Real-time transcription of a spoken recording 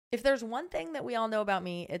If there's one thing that we all know about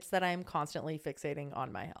me, it's that I'm constantly fixating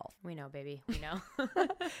on my health. We know, baby. We know.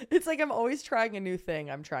 It's like I'm always trying a new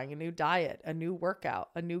thing. I'm trying a new diet, a new workout,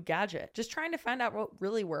 a new gadget, just trying to find out what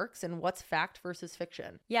really works and what's fact versus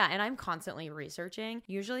fiction. Yeah, and I'm constantly researching,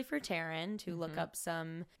 usually for Taryn, to look up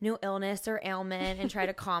some new illness or ailment and try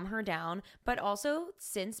to calm her down. But also,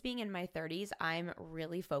 since being in my 30s, I'm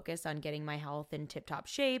really focused on getting my health in tip-top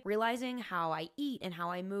shape, realizing how I eat and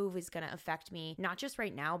how I move is going to affect me, not just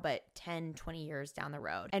right now, but 10, 20 years down the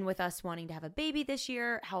road. And with us wanting to have a baby this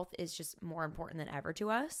year, health is just more important than ever to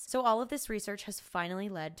us. So all of this research has finally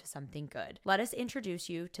led to something good. Let us introduce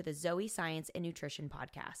you to the Zoe Science and Nutrition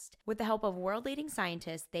podcast. With the help of world-leading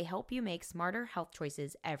scientists, they help you make smarter health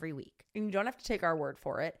choices every week. And you don't have to take our word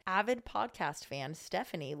for it. Avid podcast fan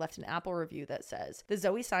Stephanie left an Apple review that says, the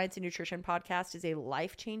Zoe Science and Nutrition podcast is a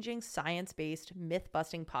life-changing, science-based,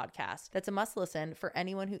 myth-busting podcast that's a must-listen for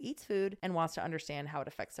anyone who eats food and wants to understand how it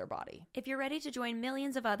affects their body. If you're ready to join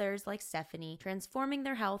millions of others like Stephanie, transforming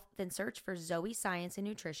their health, then search for Zoe Science and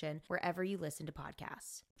Nutrition wherever you listen to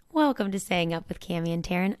podcasts. Welcome to Staying Up with Cammie and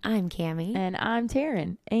Taryn. I'm Cammie. And I'm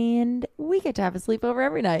Taryn, and we get to have a sleepover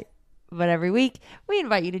every night. But every week, we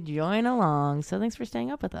invite you to join along. So thanks for staying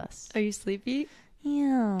up with us. Are you sleepy?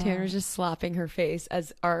 Yeah. Taryn was just slapping her face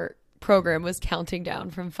as our program was counting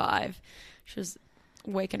down from 5. She was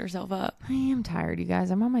waking herself up. I am tired, you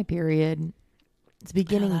guys. I'm on my period. It's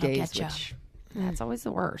beginning that'll days, get ya. which that's always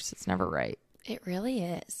the worst. It's never right. It really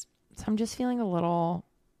is. So I'm just feeling a little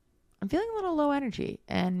low energy,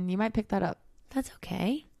 and you might pick that up. That's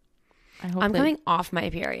okay. I hope I'm coming off my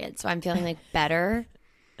period, so I'm feeling like better.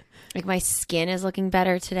 Like my skin is looking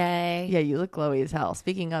better today. Yeah, you look glowy as hell.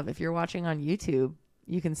 Speaking of, if you're watching on YouTube,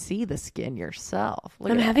 you can see the skin yourself.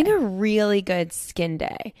 Look I'm at having that. a really good skin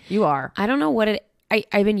day. You are. I don't know what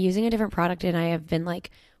I've been using a different product, and I have been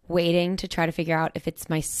like waiting to try to figure out if it's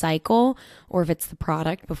my cycle or if it's the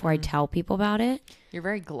product before I tell people about it. You're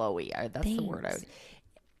very glowy. That's the word I would.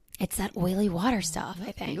 It's that oily water stuff,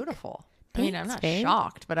 I think. Beautiful. I mean, I'm Thanks, not babe.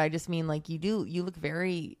 shocked, but I just mean like you look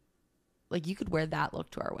very, like you could wear that look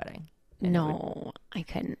to our wedding. No, I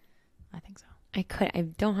couldn't. I think so. I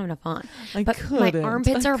don't have enough on. I But couldn't. my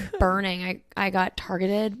armpits I are couldn't. burning. I got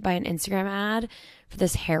targeted by an Instagram ad for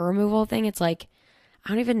this hair removal thing. It's like, I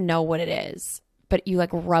don't even know what it is, but you like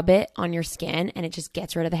rub it on your skin and it just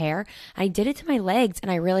gets rid of the hair. I did it to my legs and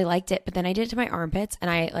I really liked it, but then I did it to my armpits and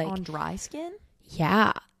I like, On dry skin?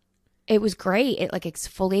 yeah, it was great. It like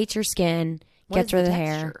exfoliates your skin, What gets is rid of the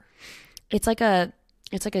texture? hair. It's like a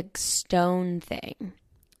stone thing.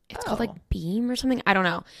 It's called Oh. like beam or something. I don't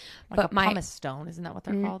know. Like but a my pumice stone, isn't that what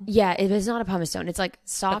they're called? yeah, it is not a pumice stone. It's like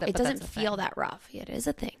soft. But It doesn't that's a feel thing. that rough. Yeah, it is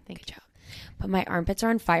a thing. Good job. But my armpits are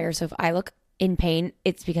on fire, so if I look in pain,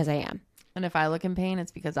 it's because I am. And if I look in pain,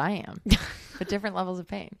 it's because I am. But different levels of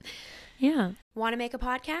pain. Yeah. Want to make a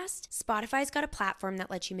podcast? Spotify's got a platform that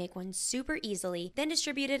lets you make one super easily, then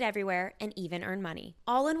distribute it everywhere and even earn money.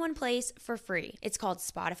 All in one place for free. It's called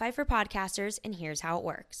Spotify for Podcasters, and here's how it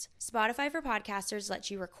works. Spotify for Podcasters lets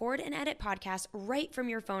you record and edit podcasts right from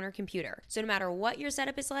your phone or computer. So no matter what your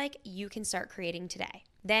setup is like, you can start creating today.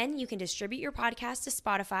 Then you can distribute your podcast to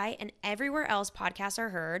Spotify and everywhere else podcasts are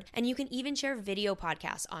heard, and you can even share video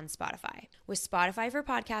podcasts on Spotify. With Spotify for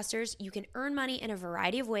Podcasters, you can earn money in a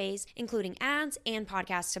variety of ways, including ads and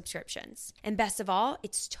podcast subscriptions. And best of all,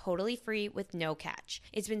 it's totally free with no catch.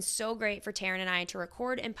 It's been so great for Taryn and I to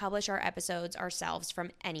record and publish our episodes ourselves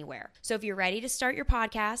from anywhere. So if you're ready to start your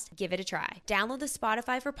podcast, give it a try. Download the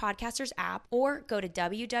Spotify for Podcasters app or go to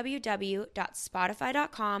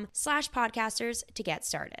www.spotify.com/podcasters to get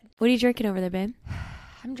started. What are you drinking over there, babe?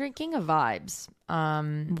 I'm drinking a Vibes.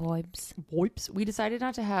 Vibes. We decided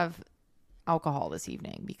not to have alcohol this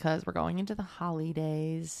evening because we're going into the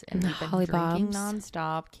holidays and we've been Holly drinking Bobs.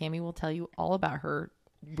 nonstop. Cammie will tell you all about her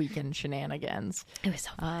weekend shenanigans. It was so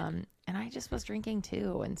fun. And I just was drinking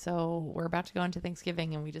too. And so we're about to go into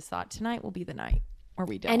Thanksgiving and we just thought tonight will be the night or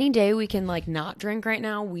we don't. Any day we can like not drink right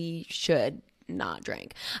now, we should not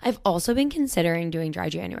drink. I've also been considering doing dry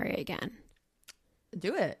January again.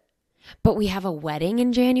 Do it. But we have a wedding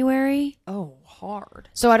in January. Oh, hard.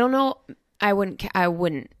 So I don't know. I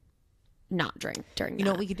wouldn't not drink during You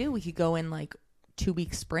know that. what we could do? We could go in like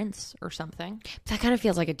 2-week sprints or something. That kind of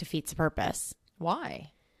feels like it defeats the purpose.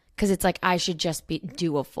 Why? Because it's like I should just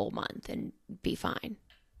do a full month and be fine.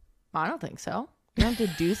 I don't think so. You don't have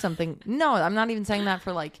to do something. No, I'm not even saying that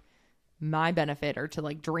for like my benefit or to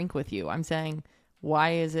like drink with you. I'm saying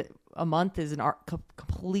Why is it a month is an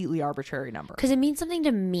completely arbitrary number? Because it means something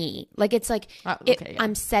to me. Like, it's like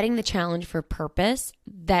I'm setting the challenge for purpose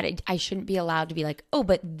that I shouldn't be allowed to be like, oh,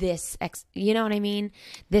 but this, you know what I mean?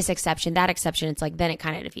 This exception, that exception. It's like, then it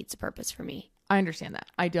kind of defeats the purpose for me. I understand that.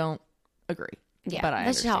 I don't agree. Yeah, but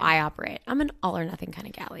that's just how I operate. I'm an all or nothing kind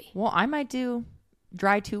of galley. Well, I might do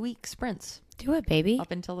dry 2-week sprints. Do it, baby.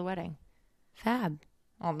 Up until the wedding. Fab.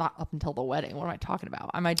 Well, not up until the wedding. What am I talking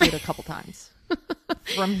about? I might do it a couple times.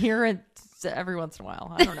 From here and every once in a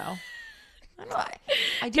while. I don't know.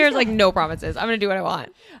 There's like no promises. I'm gonna do what I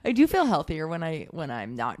want. I do feel healthier when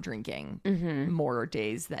I'm not drinking more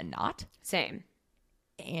days than not. Same.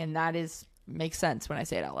 And that makes sense when I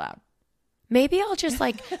say it out loud. Maybe I'll just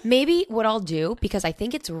maybe what I'll do, because I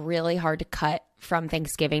think it's really hard to cut from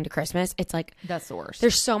Thanksgiving to Christmas. It's like that's the worst.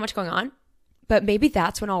 There's so much going on, but maybe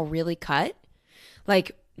that's when I'll really cut.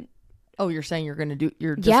 Like, oh, you're saying you're gonna do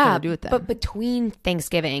it then? But between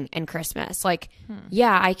Thanksgiving and Christmas,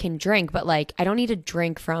 yeah, I can drink, but like I don't need to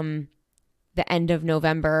drink from the end of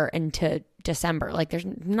November into December. Like, there's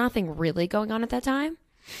nothing really going on at that time.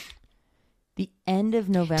 The end of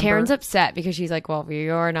November. Taryn's upset because she's like, well, if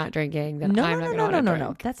you're not drinking, then I'm not going to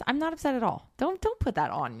drink. I'm not upset at all. Don't put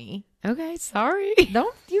that on me. Okay, sorry.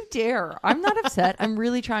 Don't you dare. I'm not upset. I'm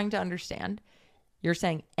really trying to understand. You're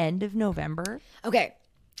saying end of November? Okay.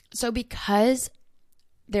 So because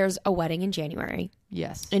there's a wedding in January.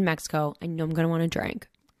 Yes. In Mexico, I know I'm going to want to drink.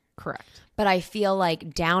 Correct. But I feel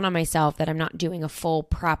like down on myself that I'm not doing a full,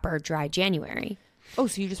 proper, dry January. Oh,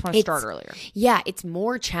 so you just want to start earlier? Yeah, it's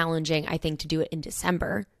more challenging, I think, to do it in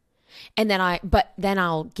December. And then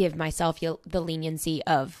I'll give myself the leniency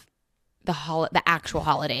of the actual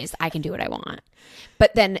holidays. I can do what I want.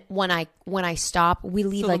 But then when I stop, we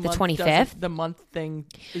leave like the 25th. The month thing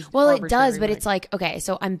is it does, but it's like, okay,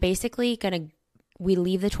 so I'm basically we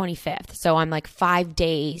leave the 25th. So I'm like 5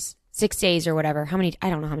 days, 6 days or whatever. I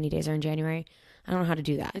don't know how many days are in January. I don't know how to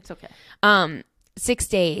do that. It's okay. 6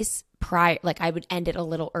 days prior, like I would end it a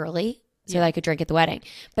little early so that I could drink at the wedding.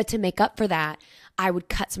 But to make up for that, I would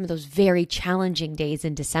cut some of those very challenging days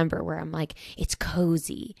in December where I'm like, it's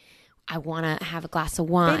cozy. I want to have a glass of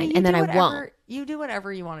wine. Baby, and then I won't. You do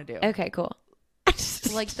whatever you want to do. Okay, cool.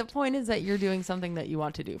 Like, the point is that you're doing something that you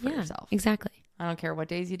want to do for yourself. Exactly. I don't care what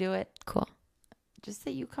days you do it. Cool. Just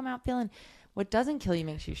that you come out feeling, what doesn't kill you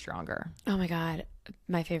makes you stronger. Oh my God.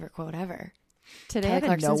 My favorite quote ever. Today, Kelly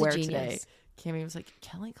out of nowhere today, Cammie was like,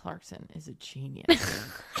 Kelly Clarkson is a genius.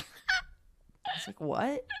 I was like,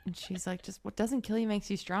 what? And she's like, just what doesn't kill you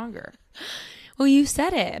makes you stronger. Well, you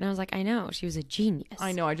said it. And I was like, I know. She was a genius.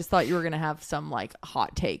 I know. I just thought you were going to have some like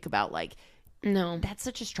hot take about like, no, that's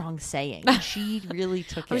such a strong saying. She really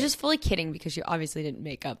took it. I was just fully kidding because you obviously didn't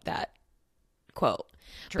make up that quote.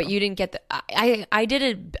 True. But you didn't get I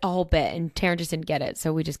did a whole bit and Taryn just didn't get it.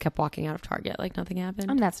 So we just kept walking out of Target like nothing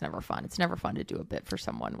happened. And that's never fun. It's never fun to do a bit for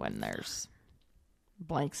someone when there's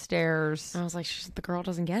blank stares. I was like, the girl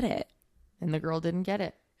doesn't get it. And the girl didn't get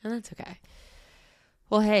it. And that's okay.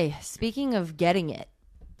 Well, hey, speaking of getting it,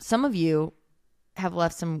 some of you have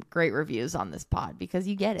left some great reviews on this pod because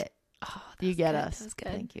you get it. Oh, you get good. us. That was good.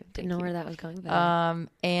 Thank you. Didn't know where that was going.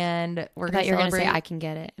 And we're I thought you were going to say I can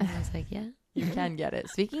get it. And I was like, yeah. You can get it.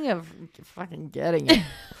 Speaking of fucking getting it.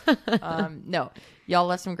 No, y'all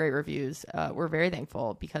left some great reviews. We're very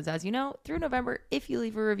thankful because, as you know, through November, if you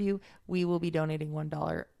leave a review, we will be donating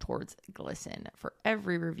 $1 towards Glisten for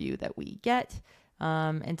every review that we get.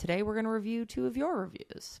 And today we're going to review 2 of your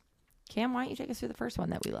reviews. Cam, why don't you take us through the first one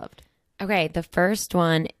that we loved? Okay, the first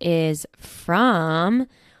one is from...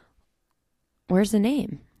 Where's the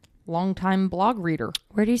name? Longtime blog reader.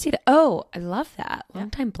 Where do you see that? Oh, I love that.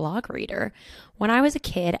 Longtime blog reader. When I was a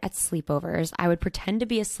kid at sleepovers, I would pretend to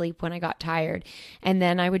be asleep when I got tired, and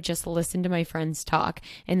then I would just listen to my friends talk.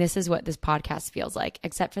 And this is what this podcast feels like.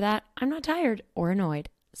 Except for that, I'm not tired or annoyed.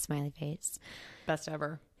 Smiley face. Best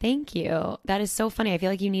ever. Thank you. That is so funny. I feel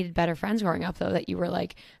like you needed better friends growing up, though, that you were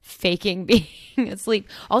like faking being asleep.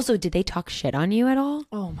 Also, did they talk shit on you at all?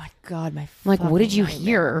 Oh my God. What did you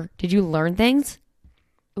hear? Did you learn things?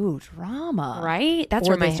 Ooh, drama. Right? That's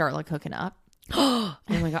where they start like hooking up. Oh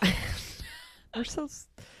my God. What's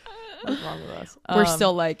wrong with us? We're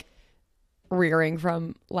still like rearing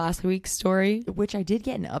from last week's story. Which I did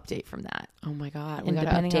get an update from that. Oh my God. And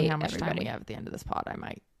depending on how much time we have at the end of this pod, I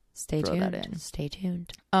might Stay throw tuned. that in. Stay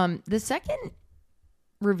tuned. The second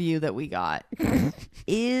review that we got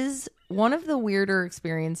is one of the weirder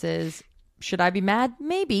experiences. Should I be mad?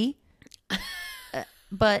 Maybe.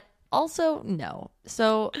 But also, no.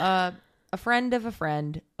 So, a friend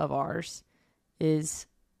of ours is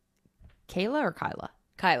Kayla or Kyla?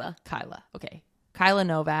 Kyla. Kyla. Okay. Kyla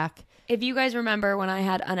Novak. If you guys remember when I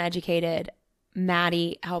had Uneducated,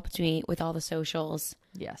 Maddie helped me with all the socials.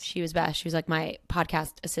 Yes. She was best. She was like my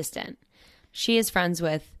podcast assistant. She is friends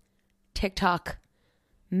with TikTok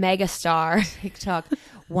megastar. TikTok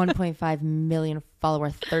 1.5 million follower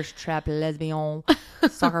thirst trap lesbian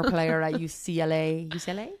soccer player at UCLA.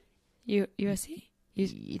 UCLA? USC?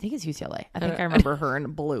 You think it's UCLA? I think I remember her in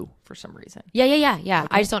blue for some reason. Yeah. Okay.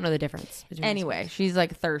 I just don't know the difference. Anyway, she's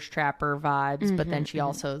like thirst trapper vibes, but then she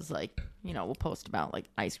also is like, will post about like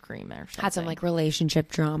ice cream or something. Had some like relationship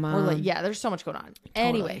drama. Or like, yeah, there's so much going on. Totally.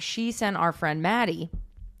 Anyway, she sent our friend Maddie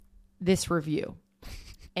this review,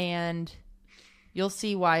 and you'll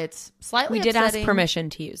see why it's slightly upsetting. We did ask permission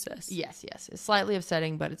to use this. Yes. It's slightly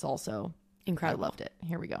upsetting, but it's also incredible. I loved it.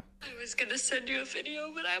 Here we go. I was going to send you a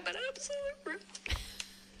video, but I'm an absolute wreck.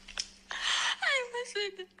 I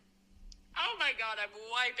listened. Oh my God, I'm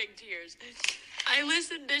wiping tears. I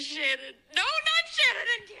listened to Shannon. No, not Shannon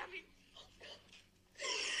and Cammy.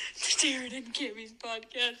 To Darren and Cammy's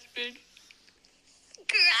podcast, bitch.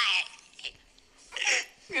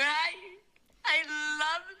 Cry. I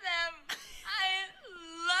love them. I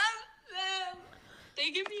love them.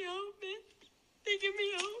 They give me hope, man. They give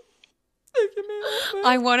me hope.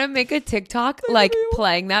 I want to make a TikTok like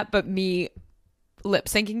playing that, but me lip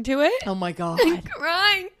syncing to it. Oh my God.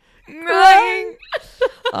 Crying.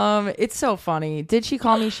 It's so funny. Did she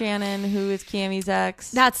call me Shannon, who is Cammy's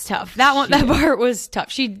ex? That's tough. That part was tough.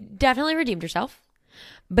 She definitely redeemed herself,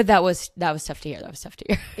 but that was tough to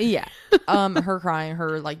hear. Yeah. Her crying,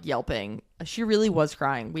 her like yelping. She really was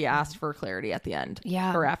crying. We asked for clarity at the end.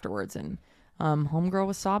 Yeah. Or afterwards, and homegirl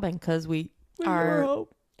was sobbing because we're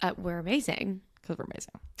amazing. Because we're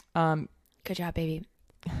amazing. Good job, baby.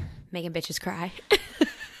 Making bitches cry.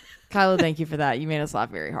 Kyla, thank you for that. You made us laugh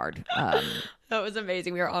very hard. That was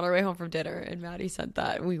amazing. We were on our way home from dinner and Maddie sent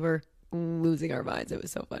that. We were losing our minds. It was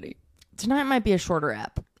so funny. Tonight might be a shorter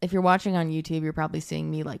ep. If you're watching on YouTube, you're probably seeing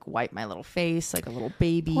me like wipe my little face like a little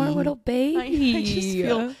baby. Poor little baby. I just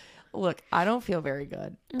feel, look, I don't feel very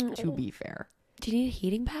good, to be fair. Do you need a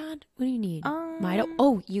heating pad? What do you need? Midol?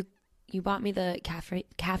 Oh, you bought me the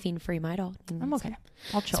caffeine-free Midol. I'm okay.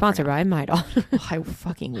 I'll chill. Sponsored by Midol. Oh, I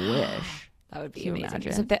fucking wish. That would be Can you amazing.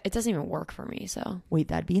 imagine? It doesn't even work for me, so. Wait,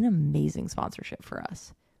 that'd be an amazing sponsorship for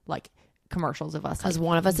us. Like commercials of us. Because like,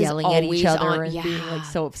 one of us yelling is at each other on, and being like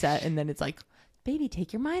so upset. And then it's like, baby,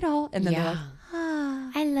 take your Midol. And then they're like,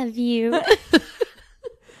 I love you.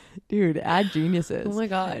 dude, ad geniuses. Oh my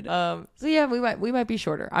God. So yeah, we might be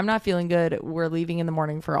shorter. I'm not feeling good. We're leaving in the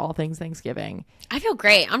morning for all things Thanksgiving. I feel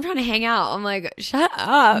great. I'm trying to hang out. I'm like, shut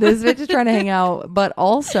up. This bitch is trying to hang out. But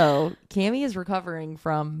also, Cammy is recovering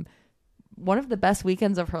from one of the best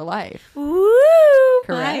weekends of her life. Woo!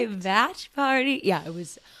 Correct? My batch party. Yeah, it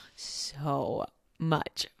was so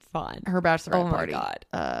much fun. Her bachelorette party. God.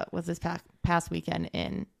 Was this past weekend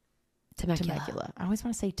in Temecula. I always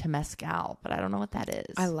want to say Temescal, but I don't know what that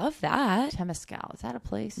is. I love that. Temescal. Is that a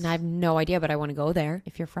place? And I have no idea, but I want to go there.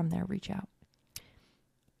 If you're from there, reach out.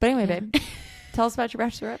 But anyway, babe, tell us about your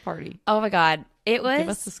bachelorette party. Oh my God. It was Give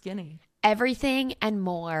us the skinny. everything and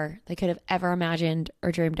more they could have ever imagined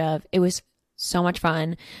or dreamed of. It was so much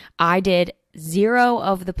fun. I did zero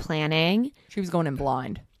of the planning. She was going in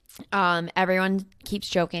blind. Everyone keeps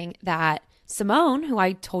joking that Simone, who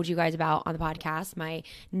I told you guys about on the podcast, my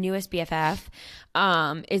newest BFF,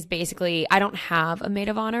 is basically, I don't have a maid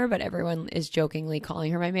of honor, but everyone is jokingly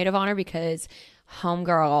calling her my maid of honor because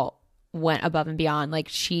homegirl went above and beyond. Like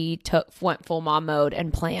she went full mom mode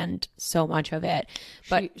and planned so much of it.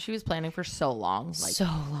 But she was planning for so long, like so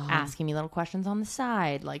long, asking me little questions on the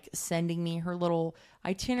side, like sending me her little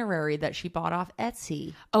itinerary that she bought off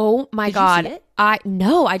Etsy. Oh my Did God. you see it?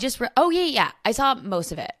 I just yeah. I saw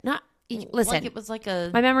most of it. Listen, like it was like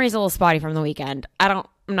my memory's a little spotty from the weekend. I'm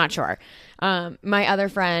not sure. My other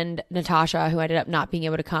friend, Natasha, who ended up not being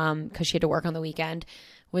able to come because she had to work on the weekend,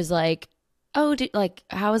 was like, oh,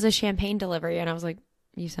 how was the champagne delivery? And I was like,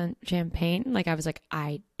 you sent champagne? Like, I was like,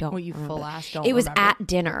 I don't you remember. full ass don't It was remember. at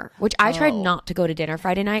dinner, which I tried not to go to dinner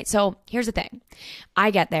Friday night. So here's the thing.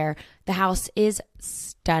 I get there. The house is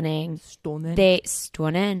stunning.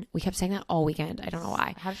 Stunning. We kept saying that all weekend. I don't know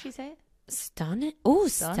why. How did she say it? Stunning. Oh,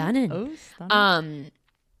 stunning. Oh, stunning.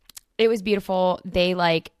 It was beautiful.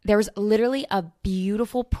 There was literally a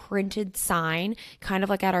beautiful printed sign, kind of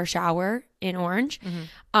like at our shower in Orange.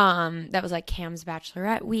 That was like Cam's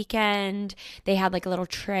bachelorette weekend. They had like a little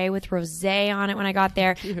tray with rosé on it when I got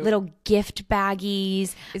there. Cute. Little gift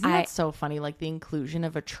baggies. Isn't that so funny? Like the inclusion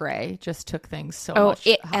of a tray just took things so Oh, much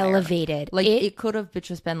it higher. elevated. Like it could have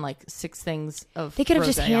just been like 6 things of They could have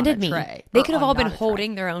just rosé on handed a me. tray, They or could have on all been not a tray.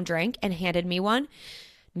 holding their own drink and handed me one.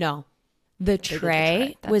 No. The did the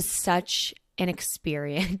tray tray. was such an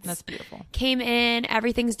experience. That's beautiful. Came in,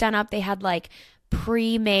 everything's done up. They had like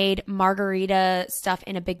pre-made margarita stuff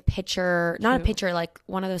in a big pitcher. Not a Cute. pitcher, like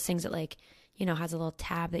one of those things that like, you know, has a little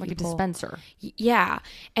tab that Like you a pull. dispenser. Yeah.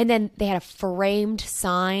 And then they had a framed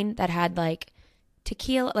sign that had like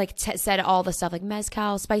tequila, like said all the stuff like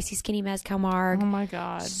mezcal, spicy skinny mezcal marg. Oh my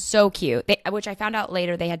God. So cute. Which I found out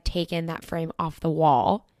later they had taken that frame off the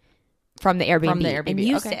wall from the Airbnb, and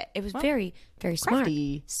used okay. it. It was Well, very, very smart.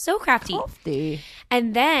 crafty. So crafty. Crafty.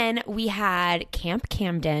 And then we had Camp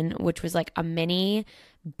Camden, which was like a mini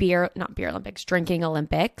not beer Olympics, drinking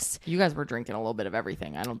Olympics. You guys were drinking a little bit of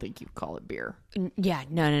everything. I don't think you call it beer. Yeah,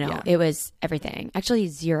 no. Yeah. It was everything. Actually,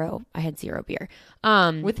 zero. I had zero beer.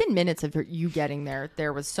 Within minutes of you getting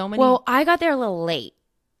there was so many. Well, I got there a little late.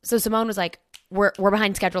 So Simone was like, we're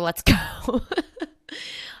behind schedule. Let's go.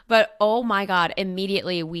 But oh my God,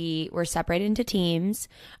 immediately we were separated into teams.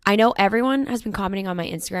 I know everyone has been commenting on my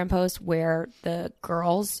Instagram post where the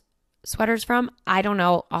girls' sweaters from. I don't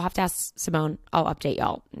know. I'll have to ask Simone. I'll update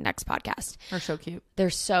y'all next podcast. They're so cute. They're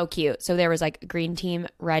so cute. So there was like green team,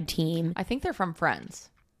 red team. I think they're from Friends.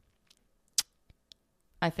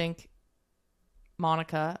 I think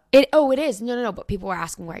Monica. It is. No. But people were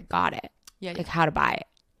asking where I got it. Yeah. Like how to buy it.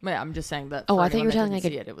 Yeah, I'm just saying that. Oh, for I thought you anyone were that telling, didn't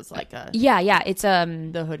like, see it. It was like a Yeah. It's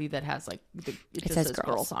the hoodie that has like it just says says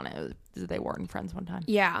girls on it. They wore it in Friends one time.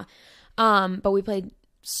 Yeah. But we played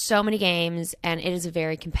so many games and it is a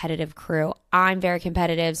very competitive crew. I'm very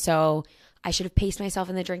competitive, so I should have paced myself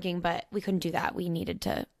in the drinking, but we couldn't do that. We needed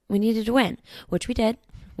to win, which we did.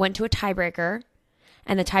 Went to a tiebreaker,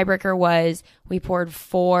 and the tiebreaker was we poured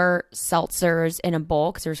 4 seltzers in a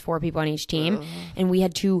bowl because there's 4 people on each team, and we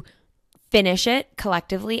had to finish it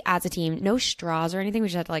collectively as a team. No straws or anything. We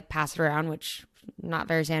just had to like pass it around, which not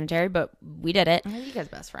very sanitary, but we did it. You guys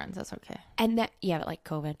best friends. That's okay. And that, yeah, but like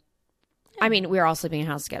COVID. I mean, we were all sleeping in a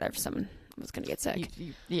house together if someone was going to get sick.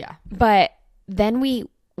 Yeah. But then we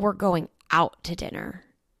were going out to dinner.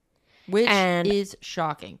 Which And- is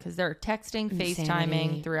shocking because they're texting, Insanity.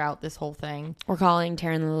 FaceTiming throughout this whole thing. We're calling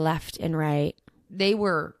Taryn left and right. They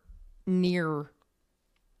were near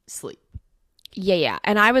sleep. Yeah.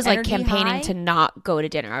 And I was like Energy campaigning high? to not go to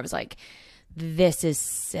dinner. I was like, this is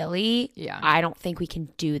silly. Yeah. I don't think we can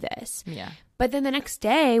do this. Yeah. But then the next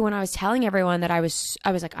day when I was telling everyone that I was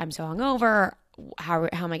like, I'm so hungover. How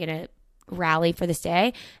am I going to rally for this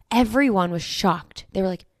day? Everyone was shocked. They were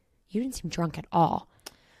like, you didn't seem drunk at all.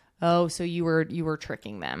 Oh, so you were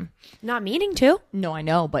tricking them. Not meaning to. No, I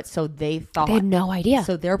know, but so they thought. They had no idea.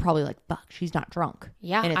 So they're probably like, "Fuck, she's not drunk."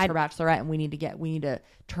 Yeah, and it's her bachelorette, and we need to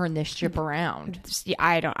turn this ship around. Yeah,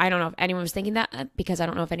 I don't know if anyone was thinking that because I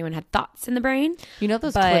don't know if anyone had thoughts in the brain. You know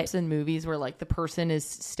those But- clips in movies where like the person is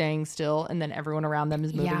staying still and then everyone around them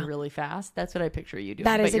is moving Yeah. really fast? That's what I picture you doing.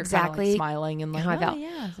 That But is you're kinda, exactly like, smiling and like, how I oh, felt.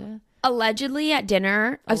 yeah. Allegedly at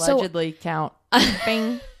dinner. Allegedly count.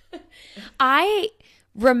 Bing. I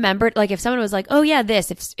remembered, like, if someone was like, oh yeah,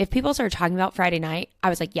 this, if people started talking about Friday night, I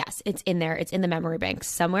was like, yes, it's in there. It's in the memory bank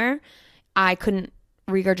somewhere. I couldn't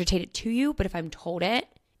regurgitate it to you, but if I'm told it,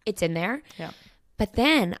 it's in there. Yeah. But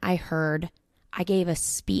then I heard I gave a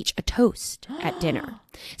speech, a toast at dinner.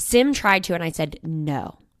 Sim tried to, and I said,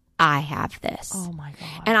 no, I have this. Oh my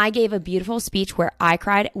God. And I gave a beautiful speech where I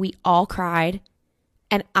cried. We all cried.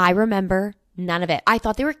 And I remember none of it. I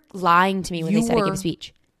thought they were lying to me when You they said I gave were- a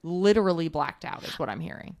speech. Literally blacked out is what I'm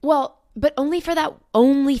hearing. Well, but only for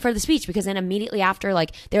the speech, because then immediately after,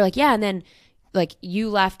 like, they're like, yeah, and then like you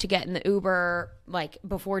left to get in the Uber, like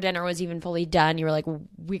before dinner was even fully done. You were like,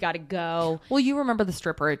 we got to go. Well, you remember the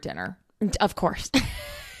stripper at dinner. Of course.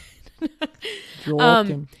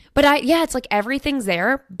 Joking. But it's like everything's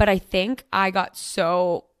there, but I think I got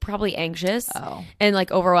so probably anxious and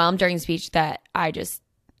like overwhelmed during the speech that I just,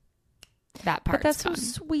 that part. But that's so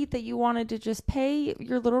sweet that you wanted to just pay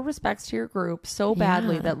your little respects to your group so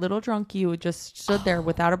badly that little drunk you just stood there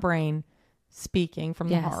without a brain speaking from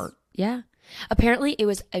the heart. Yeah. Apparently it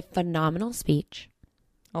was a phenomenal speech.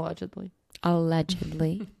 Allegedly.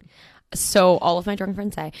 So all of my drunk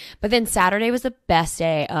friends say. But then Saturday was the best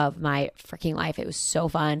day of my freaking life. It was so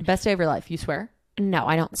fun. Best day of your life, you swear? No,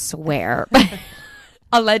 I don't swear.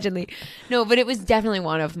 Allegedly. No, but it was definitely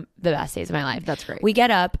one of the best days of my life. That's great. We get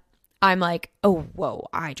up. I'm like, oh, whoa,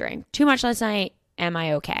 I drank too much last night. Am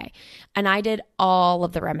I okay? And I did all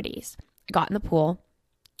of the remedies. I got in the pool.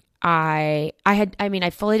 I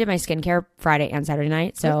fully did my skincare Friday and Saturday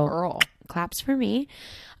night. So Good girl. claps for me.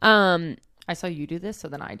 I saw you do this, so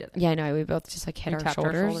then I did it. Yeah, no, we both just like hit We our tapped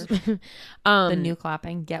our shoulders. The new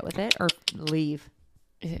clapping, get with it or leave.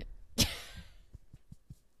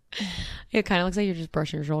 It kind of looks like you're just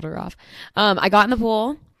brushing your shoulder off. I got in the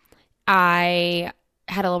pool I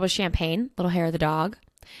had a little bit of champagne, little hair of the dog.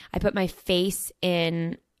 I put my face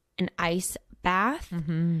in an ice bath.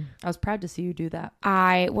 Mm-hmm. I was proud to see you do that.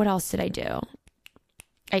 What else did I do?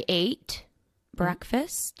 I ate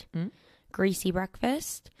breakfast, greasy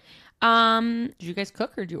breakfast. Did you guys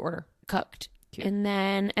cook or did you order? Cooked. Cute. And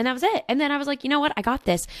that was it. And then I was like, you know what? I got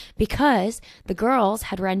this, because the girls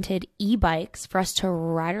had rented e-bikes for us to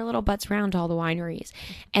ride our little butts around to all the wineries.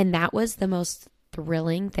 And that was the most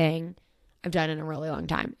thrilling thing I've done in a really long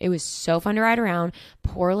time. It was so fun to ride around.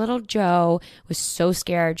 Poor little Jo was so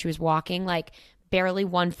scared. She was walking like barely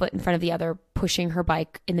one foot in front of the other, pushing her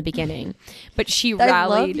bike in the beginning. But she rallied. I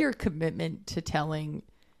love your commitment to telling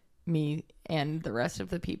me and the rest of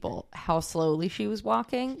the people how slowly she was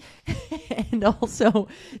walking, and also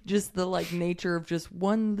just the like nature of just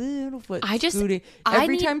one little foot scooting.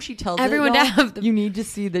 Every time she tells everyone it, to have you need to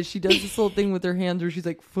see that she does this little thing with her hands where she's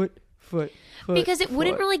like foot. Because it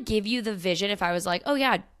wouldn't really give you the vision if I was like, oh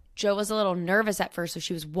yeah, Jo was a little nervous at first, so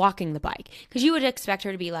she was walking the bike. Because you would expect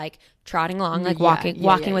her to be like trotting along, like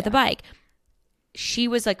walking with the bike. She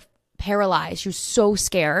was like paralyzed. She was so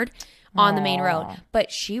scared on the main road.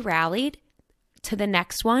 But she rallied to the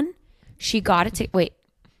next one. She got it to wait.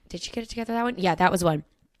 Did she get it together, that one? Yeah, that was one.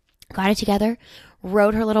 Got it together,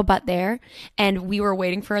 rode her little butt there, and we were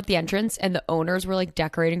waiting for her at the entrance, and the owners were like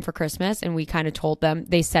decorating for Christmas, and we kind of told them,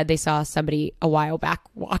 they said they saw somebody a while back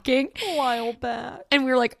walking. And we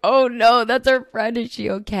were like, oh no, that's our friend. Is she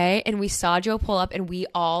okay? And we saw Jo pull up, and we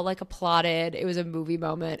all like applauded. It was a movie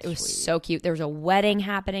moment. It was so cute. There was a wedding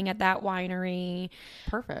happening at that winery.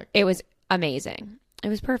 Perfect. It was amazing. It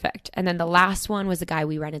was perfect. And then the last one was the guy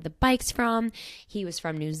we rented the bikes from. He was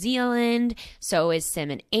from New Zealand. So is Sim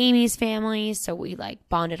and Amy's family. So we like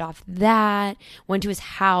bonded off that. Went to his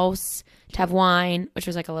house to have wine, which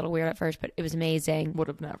was like a little weird at first, but it was amazing. Would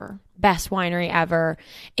have never. Best winery ever.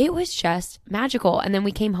 It was just magical. And then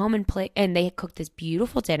we came home and they cooked this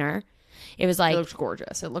beautiful dinner. It was like, it looked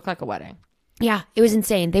gorgeous. It looked like a wedding. Yeah, it was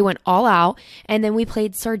insane. They went all out, and then we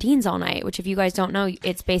played sardines all night, which if you guys don't know,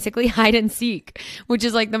 it's basically hide and seek, which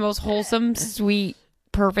is like the most wholesome, sweet,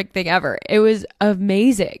 perfect thing ever. It was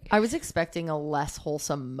amazing. I was expecting a less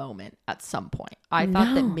wholesome moment at some point. I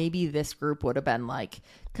thought that maybe this group would have been like,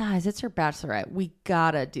 guys, it's your bachelorette. We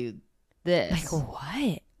gotta do this. Like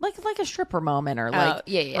what? Like a stripper moment, or like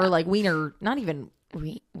or like wiener, not even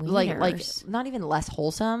like not even less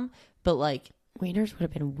wholesome, but like wieners would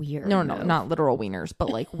have been weird. No, not literal wieners, but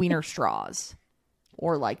like wiener straws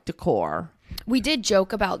or like decor. We did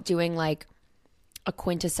joke about doing like a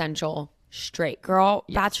quintessential straight girl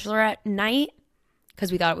bachelorette night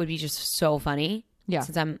because we thought it would be just so funny. Yeah.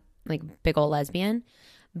 Since I'm like big old lesbian.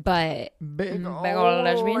 But big old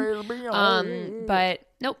lesbian. But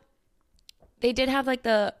nope. They did have like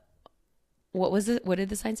the what did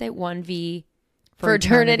the sign say? 1V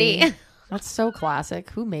fraternity. That's so classic.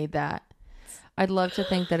 Who made that? I'd love to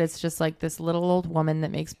think that it's just like this little old woman that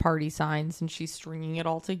makes party signs and she's stringing it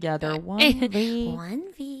all together.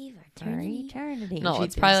 1V fraternity. No,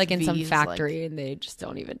 it's probably like in some factory and they just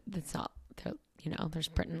don't even, it's not, they're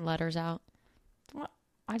just printing letters out.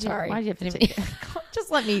 Sorry. Why'd you have to take it? Just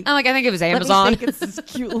let me. I'm like, I think it was Amazon. Let me think it's this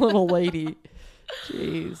cute little lady.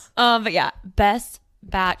 Jeez. But yeah, best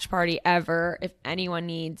batch party ever. If anyone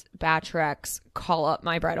needs batch recs, call up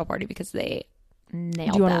my bridal party because they nailed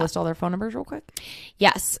that. Do you want to list all their phone numbers real quick?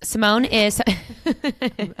 Yes. Simone is.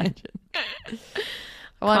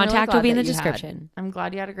 Contact will be in the description. I'm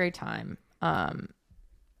glad you had a great time.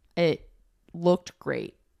 It looked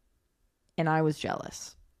great. And I was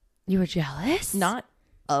jealous. You were jealous? Not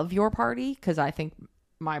of your party, because I think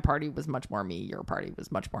my party was much more me. Your party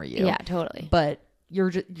was much more you. Yeah, totally. But your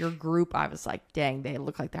group, I was like, dang, they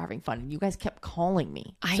look like they're having fun. And you guys kept calling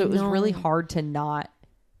me. So it was really hard to not.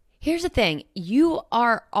 Here's the thing. You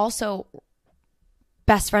are also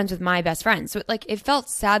best friends with my best friend. So like it felt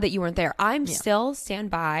sad that you weren't there. I'm still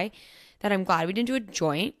stand by that I'm glad we didn't do a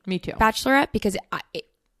joint. Me too. Bachelorette, because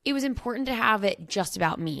it was important to have it just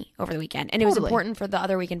about me over the weekend. And it was important for the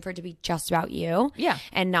other weekend for it to be just about you. Yeah.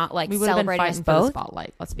 And not like we celebrating us both. For the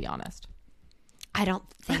spotlight, let's be honest. I don't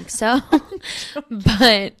think so.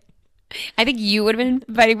 But I think you would have been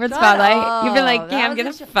fighting for the spotlight. You've been like, Cam, get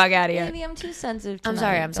the fuck out of here. Maybe I'm too sensitive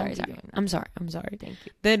tonight. I'm sorry. Thank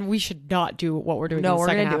you. Then we should not do what we're doing. No, we're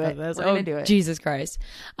going to do it. We're going to do it. Jesus Christ.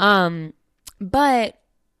 But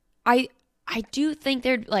I do think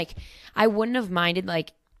they're like, I wouldn't have minded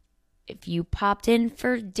like if you popped in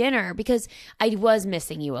for dinner because I was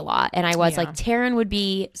missing you a lot. And I was like, Taryn would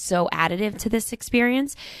be so additive to this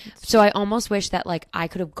experience. So I almost wish that like I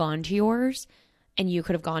could have gone to yours and you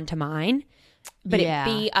could have gone to mine, but it'd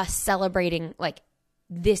be us celebrating like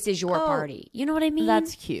this is your party. You know what I mean?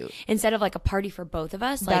 That's cute. Instead of like a party for both of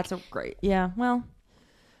us. Like, That's a great. Yeah. Well,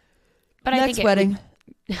 but next I think wedding.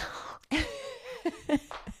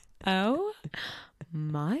 Oh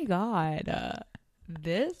my God.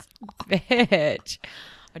 This bitch.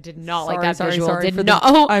 I did not like that visual. Did not.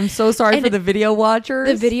 I'm so sorry for the video watchers.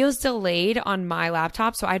 The video's delayed on my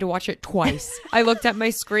laptop, so I had to watch it twice. I looked at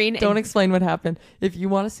my screen. Don't explain what happened. If you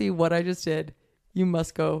want to see what I just did, you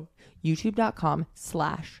must go youtube.com/xv.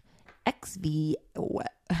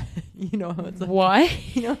 You know how it's like,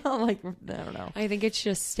 what? you know how like, I don't know. I think it's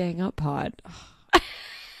just staying up pod.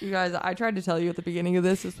 You guys, I tried to tell you at the beginning of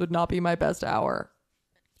this would not be my best hour.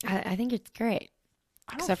 I think it's great.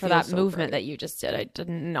 I don't Except for feel that so movement great. that you just did. I did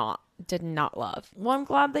not love. Well, I'm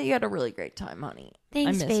glad that you had a really great time, honey.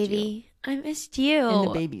 Thanks, I missed baby. I missed you. And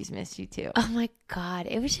the babies missed you too. Oh my God.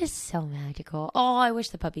 It was just so magical. Oh, I wish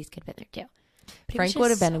the puppies could have been there too. But it was Frank would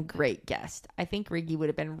have just been so a great guest. I think Riggy would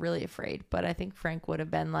have been really afraid, but I think Frank would have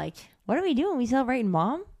been like, "What are we doing? We celebrating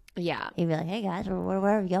mom?" good. Yeah. He'd be like, hey guys, where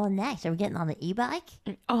are we going next? Are we getting on the e-bike?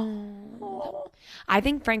 Oh. I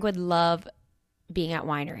think Frank would love being at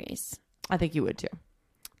wineries. I think you would too.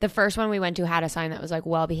 The first one we went to had a sign that was like,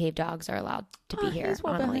 well-behaved dogs are allowed to be Oh, here he's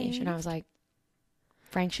on a leash. well-behaved. And I was like,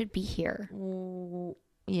 Frank should be here. Ooh,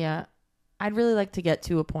 yeah. I'd really like to get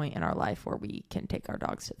to a point in our life where we can take our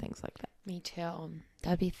dogs to things like that. Me too.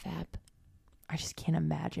 That'd be fab. I just can't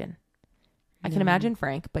imagine. I can imagine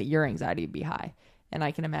Frank, but your anxiety would be high. And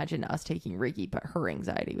I can imagine us taking Riggy, but her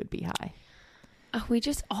anxiety would be high. Oh, we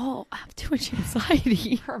just all have too much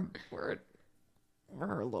anxiety.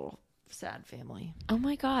 We're a little sad family. Oh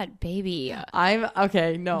my God, baby. I'm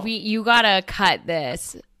okay. No, You gotta cut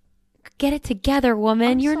this. Get it together, woman.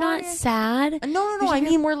 I'm You're sorry. not sad. no. I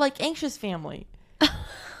mean, we're like anxious family.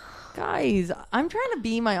 Guys, I'm trying to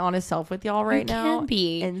be my honest self with y'all right now can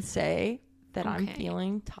be. and say that I'm Okay.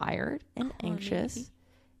 feeling tired and anxious,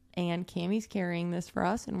 and Cammie's carrying this for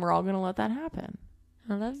us, and we're all gonna let that happen.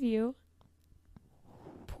 I love you.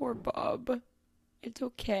 Poor Bob. It's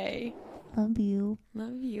okay. Love you.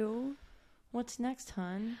 Love you. What's next,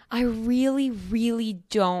 hun? I really, really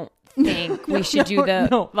don't think we should do the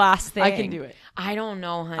no. last thing. I can do it. I don't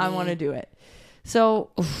know, honey. I want to do it.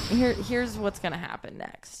 So here's what's gonna happen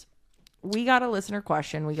next. We got a listener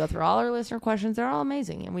question. We go through all our listener questions. They're all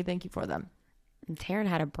amazing, and we thank you for them. Taryn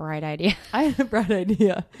had a bright idea. I had a bright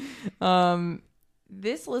idea.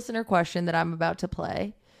 This listener question that I'm about to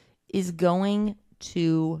play is going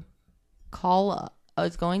to call up.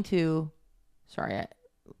 Sorry, I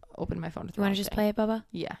opened my phone. You want to just play it, Bubba?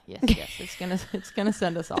 Yeah. Yes. It's gonna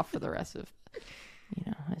send us off for the rest of,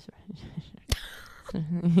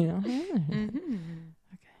 Okay,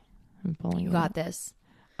 I'm pulling. You it got up. this.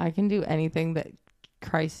 I can do anything that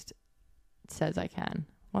Christ says I can.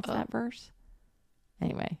 What's that verse?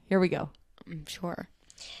 Anyway, here we go. I'm sure.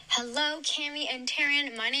 Hello, Cammie and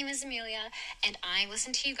Taryn. My name is Amelia, and I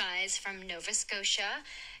listen to you guys from Nova Scotia,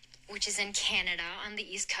 which is in Canada on the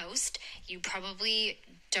East Coast. You probably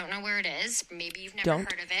don't know where it is. Maybe you've never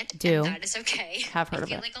Don't heard of it. do. And that is okay. Have heard I of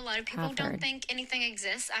feel it. like a lot of people Have don't heard. think anything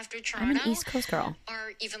exists after I'm Toronto an East Coast girl.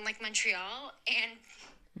 or even like Montreal, and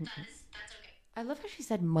that's okay. I love how she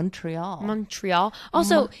said Montreal. Montreal.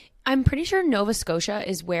 Also, I'm pretty sure Nova Scotia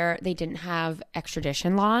is where they didn't have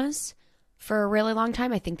extradition laws for a really long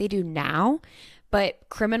time. I think they do now. But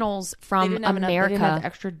criminals They from didn't have enough- America. they didn't have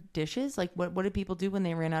extra dishes. Like what did people do when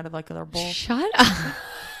they ran out of like their bowl? Shut up.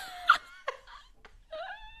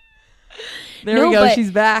 There No, we go. but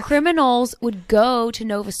She's back. Criminals would go to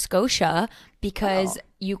Nova Scotia because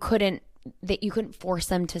you couldn't force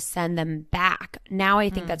them to send them back. Now I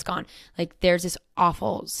think that's gone. Like there's this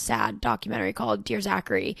awful sad documentary called Dear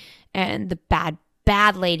Zachary, and the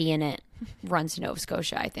bad lady in it runs to Nova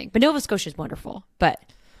Scotia, I think. But Nova Scotia is wonderful, but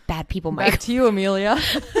bad people might. Back to you, Amelia.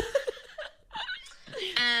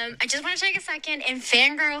 I just want to take a second and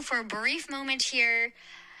fangirl for a brief moment here.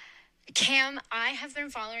 Cam, I have been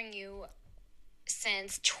following you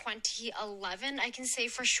since 2011, I can say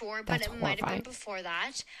for sure, but That's it might have horrifying. been before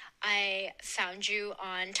that. I found you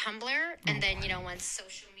on Tumblr, and then, once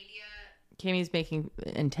social media... Cammie's making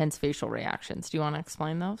intense facial reactions. Do you want to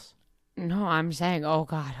explain those? No, I'm saying, oh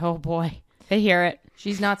God, oh boy. They hear it.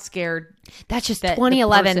 She's not scared That's just that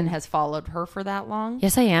 2011. the person has followed her for that long.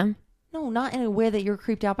 Yes, I am. No, not in a way that you're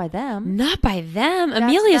creeped out by them. Not by them.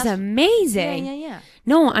 Amelia's that's- amazing. Yeah.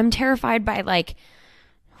 No, I'm terrified by like,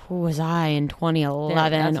 who was I in 2011?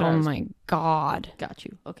 That's what I Oh was- my God. Got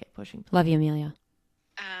you. Okay, pushing. Love you, Amelia.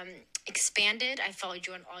 expanded. I followed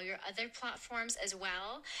you on all your other platforms as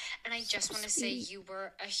well. And I just want to say you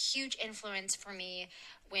were a huge influence for me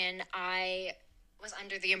when I was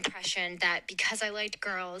under the impression that because I liked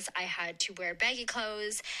girls, I had to wear baggy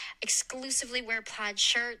clothes, exclusively wear plaid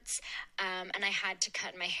shirts, and I had to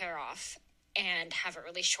cut my hair off and have it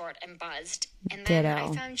really short and buzzed. And then I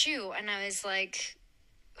Ditto. found you, and I was like,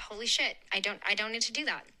 holy shit, I don't need to do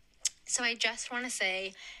that. So I just want to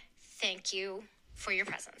say thank you for your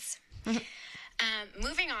presence.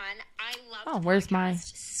 Moving on, I love the where's my-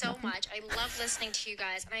 podcast so much. I love listening to you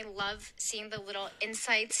guys, and I love seeing the little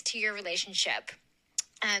insights to your relationship.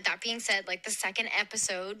 That being said, like the second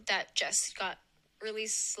episode that just got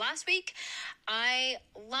released last week, I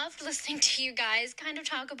loved listening to you guys kind of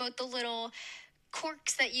talk about the little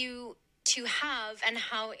quirks that you two have and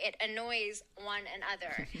how it annoys one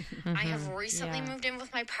another. I have recently moved in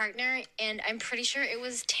with my partner, and I'm pretty sure it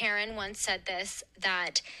was Taryn once said this,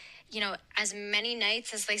 that you know, as many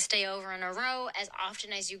nights as they stay over in a row, as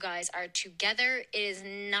often as you guys are together, it is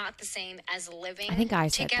not the same as living I think I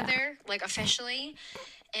said together, like officially.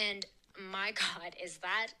 And my God, is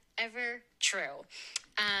that ever true?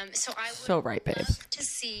 So I would So right, babe. love to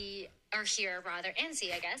see, or hear rather, and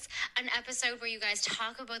see, I guess, an episode where you guys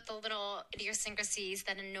talk about the little idiosyncrasies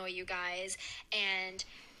that annoy you guys and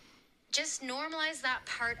just normalize that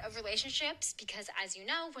part of relationships, because as you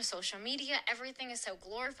know, with social media, everything is so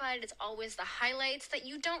glorified. It's always the highlights that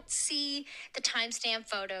you don't see the timestamp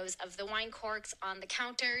photos of the wine corks on the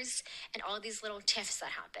counters and all these little tiffs that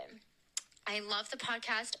happen. I love the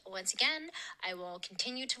podcast. Once again, I will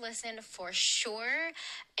continue to listen for sure,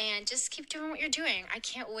 and just keep doing what you're doing. I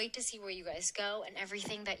can't wait to see where you guys go and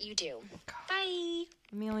everything that you do. Bye.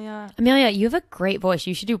 Amelia. Amelia, you have a great voice.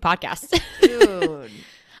 You should do podcasts. Dude.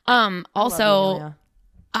 Also,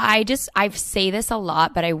 I say this a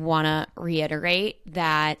lot, but I want to reiterate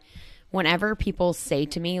that whenever people say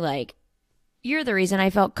to me, like, you're the reason I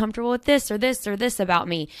felt comfortable with this or this or this about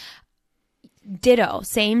me, ditto,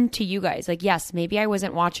 same to you guys. Like, yes, maybe I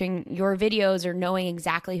wasn't watching your videos or knowing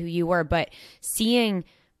exactly who you were, but seeing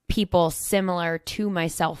people similar to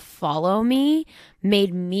myself follow me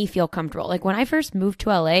made me feel comfortable. Like when I first moved to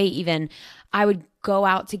LA, even I would go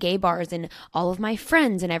out to gay bars and all of my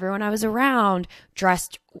friends and everyone I was around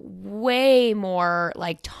dressed way more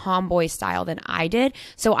like tomboy style than I did.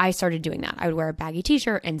 So I started doing that. I would wear a baggy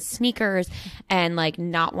t-shirt and sneakers and like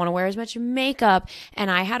not want to wear as much makeup.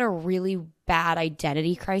 And I had a really bad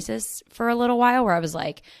identity crisis for a little while where I was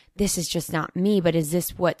like, this is just not me, but is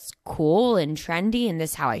this what's cool and trendy? And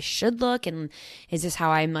this how I should look? And is this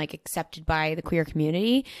how I'm like accepted by the queer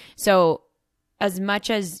community? So as much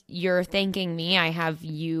as you're thanking me, I have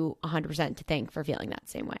you 100% to thank for feeling that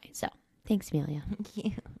same way. So thanks, Amelia.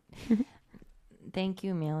 Thank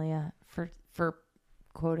you, Amelia, for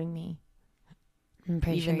quoting me. I'm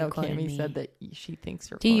pretty Even sure though you quoted Cammie me. said that she thinks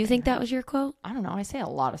you're Do you quoting think her. that was your quote? I don't know. I say a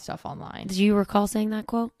lot of stuff online. Do you recall saying that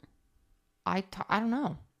quote? I don't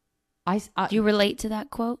know. Do you relate to that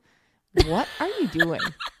quote? What are you doing?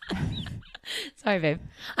 Sorry, babe.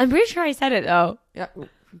 I'm pretty sure I said it, though. Yeah,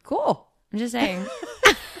 cool. I'm just saying.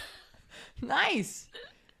 Nice.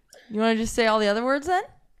 You want to just say all the other words then?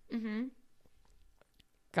 Mm-hmm.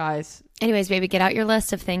 Guys, Anyways, baby, get out your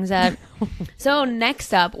list of things that... So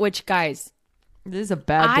next up, which, guys... this is a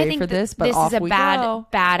bad day for this, but this off is a we bad, go.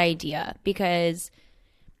 bad idea because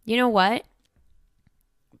you know what?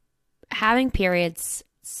 Having periods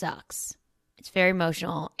sucks. It's very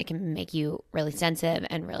emotional. It can make you really sensitive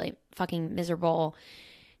and really fucking miserable.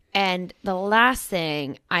 And the last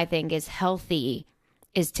thing I think is healthy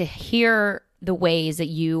is to hear the ways that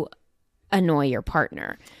you annoy your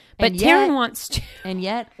partner. But And yet- Taryn wants to... And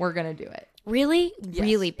yet, we're going to do it. Really?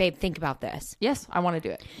 Really, babe, think about this. Yes, I want to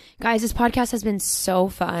do it. Guys, this podcast has been so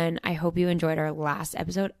fun. I hope you enjoyed our last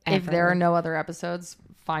episode ever. If there are no other episodes,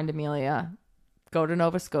 find Amelia. Go to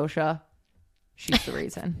Nova Scotia. She's the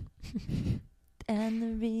reason. And the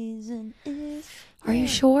reason is... Are you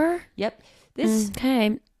sure? Yep. This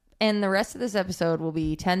Okay. and the rest of this episode will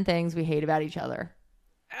be 10 things we hate about each other.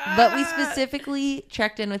 But we specifically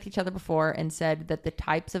checked in with each other before and said that the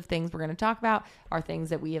types of things we're going to talk about are things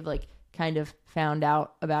that we have like kind of found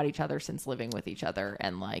out about each other since living with each other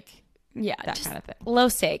and like Yeah. that just kind of thing. low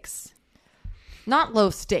stakes. Not low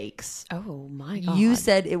stakes. Oh my God. You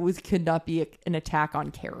said it could not be an attack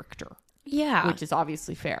on character, Yeah. which is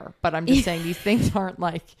obviously fair. But I'm just saying these things aren't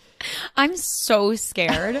like, I'm so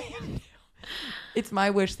scared. it's my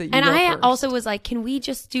wish that you And go I first. also was like, can we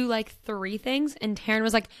just do like 3 things? And Taryn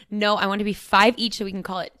was like, no, I want to be 5 each so we can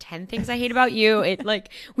call it 10 things I hate about you. It like,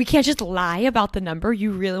 we can't just lie about the number.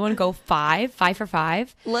 You really want to go 5 for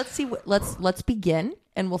 5? Let's see what let's begin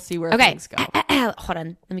and we'll see where Okay. things go. Hold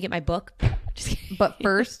on. Let me get my book. Just kidding. But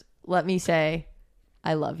first, let me say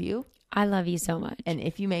I love you. I love you so much. And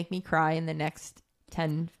if you make me cry in the next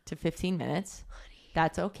 10 to 15 minutes.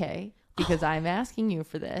 That's okay. Because I'm asking you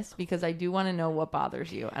for this because I do want to know what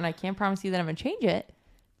bothers you. And I can't promise you that I'm going to change it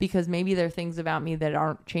because maybe there are things about me that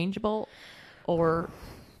aren't changeable or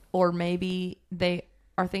maybe they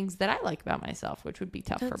are things that I like about myself, which would be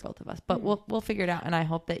tough for both of us. But we'll figure it out. And I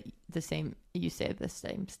hope that you say the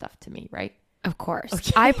same stuff to me, right? Of course.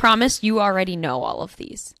 Okay. I promise you already know all of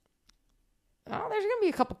these. Oh, there's going to be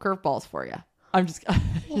a couple curveballs for you. I'm just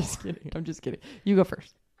kidding. I'm just kidding. You go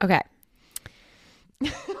first. Okay.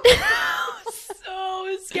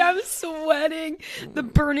 I'm sweating. The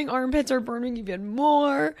burning armpits are burning even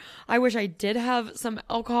more. I wish I did have some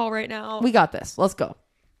alcohol right now. We got this. Let's go.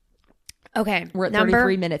 Okay. We're at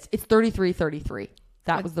 33 minutes. It's 33:33.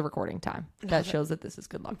 That was the recording time. That shows that this is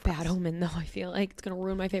good luck. Bad omen, though. I feel like it's going to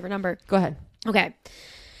ruin my favorite number. Go ahead. Okay.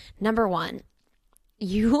 Number 1.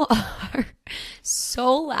 You are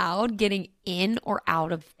so loud getting in or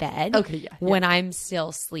out of bed when I'm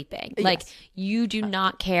still sleeping. Yes. Like, you do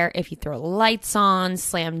not care if you throw lights on,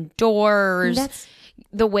 slam doors.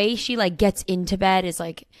 The way she, like, gets into bed is,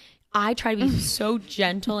 like, I try to be so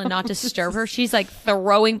gentle and not disturb her. She's, like,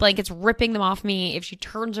 throwing blankets, ripping them off me. If she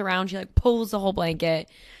turns around, she, like, pulls the whole blanket.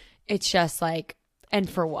 It's just, like, and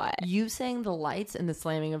for what? You saying the lights and the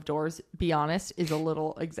slamming of doors, be honest, is a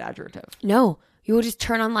little exaggerative. No. You will just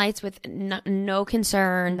turn on lights with no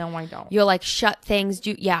concern. No, I don't. You'll like shut things.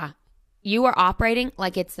 You are operating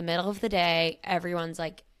like it's the middle of the day. Everyone's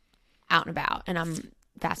like out and about and I'm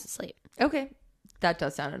fast asleep. Okay. That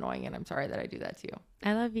does sound annoying and I'm sorry that I do that to you.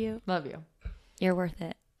 I love you. Love you. You're worth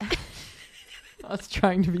it. I was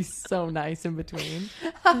trying to be so nice in between.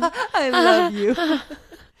 I love you.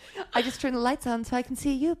 I just turned the lights on so I can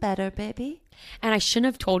see you better, baby. And I shouldn't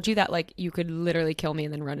have told you that, like, you could literally kill me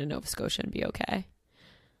and then run to Nova Scotia and be okay.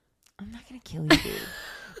 I'm not going to kill you, dude.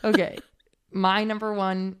 Okay. My number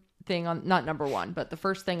one thing not number one, but the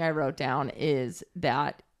first thing I wrote down is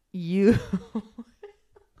that you...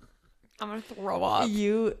 I'm going to throw up.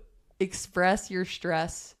 You express your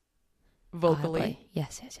stress vocally.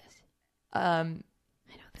 Yes. I know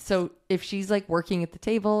this. So if she's, like, working at the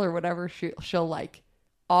table or whatever, she'll like...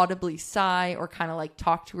 audibly sigh or kind of like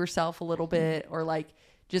talk to herself a little bit or like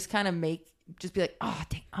just kind of be like, oh,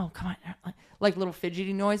 dang, oh, come on. Like little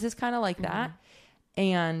fidgety noises kind of like that.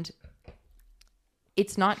 And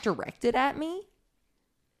it's not directed at me,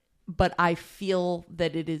 but I feel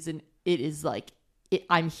that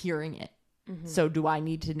I'm hearing it. So do I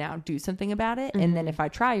need to now do something about it? And then if I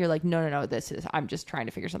try, you're like, no, I'm just trying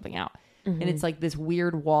to figure something out. And it's like this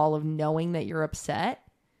weird wall of knowing that you're upset,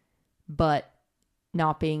 but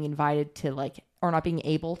not being invited to like, or not being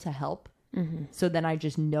able to help. So then I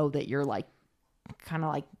just know that you're like, kind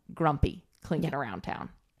of like grumpy, clinking around town.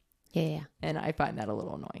 Yeah. And I find that a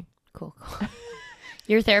little annoying. Cool.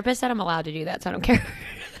 Your therapist said I'm allowed to do that, so I don't care.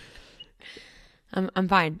 I'm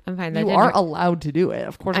fine. You are allowed to do it.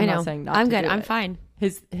 Of course, I'm not saying not to do it. I'm good. I'm fine.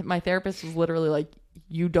 My therapist was literally like,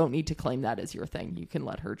 you don't need to claim that as your thing. You can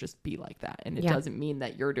let her just be like that. And it doesn't mean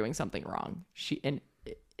that you're doing something wrong.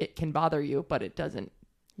 It can bother you, but it doesn't,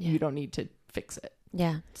 you don't need to fix it.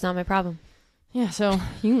 Yeah, it's not my problem. Yeah, so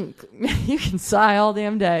you can sigh all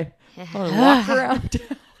damn day. Or walk around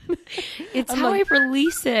town. It's how I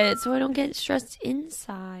release it so I don't get stressed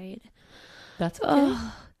inside. That's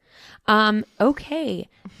okay. Okay.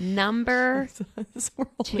 Number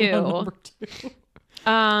 2.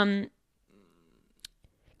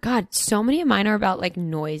 God, so many of mine are about like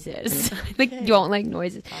noises. Like you don't like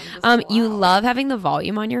noises. You love having the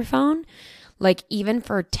volume on your phone. Like even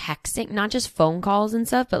for texting, not just phone calls and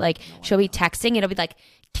stuff, but like she'll be texting, it'll be like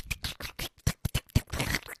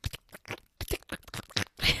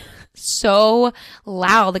so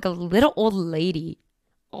loud, like a little old lady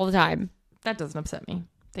all the time. That doesn't upset me.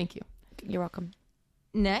 Thank you. You're welcome.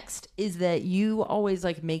 Next is that you always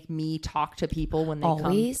like make me talk to people when they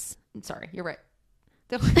always? come. Sorry, you're right.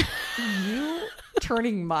 You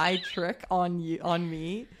turning my trick on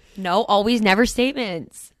me. No, always, never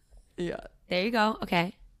statements. Yeah. There you go.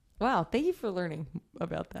 Okay. Wow. Thank you for learning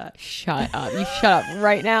about that. Shut up. You shut up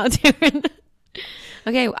right now, Taryn.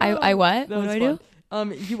 Okay. I what? What do I do?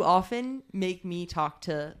 You often make me talk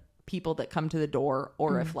to people that come to the door,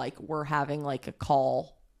 or if like we're having like a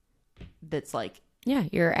call that's like. Yeah.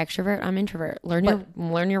 You're extrovert. I'm introvert.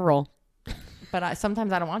 Learn your role. But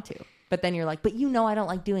sometimes I don't want to. But then you're like, but I don't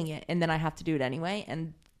like doing it. And then I have to do it anyway.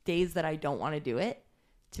 And days that I don't want to do it.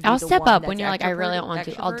 I'll step up when you're like, I really don't want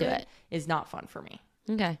to. I'll do it. Is not fun for me.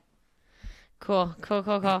 Okay. Cool.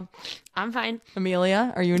 I'm fine.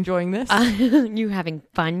 Amelia, are you enjoying this? You having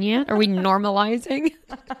fun yet? Are we normalizing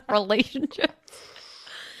relationships?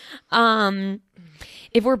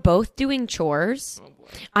 if we're both doing chores,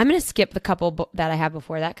 I'm going to skip the couple that I have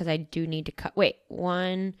before that because I do need to cut. Wait,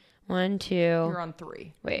 one, two. You're on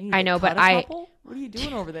 3. Wait, You need I to know, cut but a couple? What are you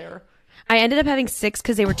doing over there? I ended up having 6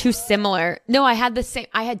 because they were too similar. No, I had the same.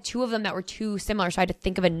 I had 2 of them that were too similar, so I had to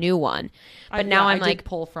think of a new one. But now I'm I like, did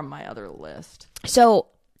pull from my other list. so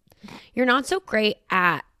you're not so great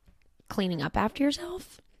at cleaning up after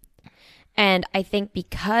yourself. And I think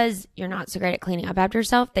because you're not so great at cleaning up after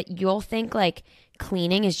yourself, that you'll think like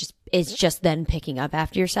cleaning is just then picking up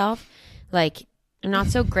after yourself. Like you're not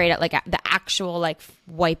so great at like the actual like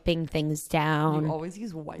wiping things down. You always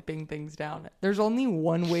use wiping things down. There's only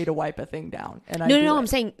one way to wipe a thing down, and No, I'm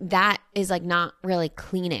saying that is like not really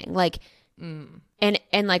cleaning. Like, and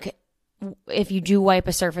like if you do wipe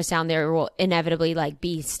a surface down, there will inevitably like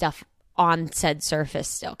be stuff on said surface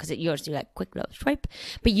still because you just do that quick little swipe.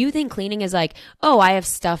 But you think cleaning is like, oh, I have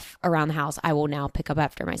stuff around the house, I will now pick up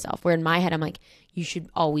after myself. Where in my head, I'm like, you should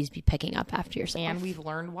always be picking up after yourself. And we've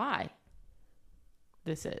learned why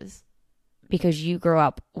this is. Because you grew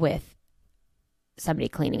up with somebody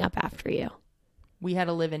cleaning up after you. We had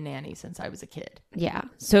a live-in nanny since I was a kid. Yeah.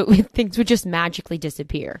 So things would just magically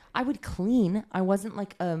disappear. I would clean. I wasn't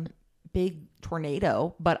like a big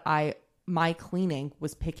tornado, but my cleaning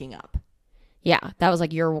was picking up. Yeah. That was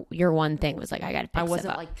like your one thing was like, I got to pick I stuff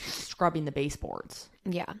wasn't up. like scrubbing the baseboards.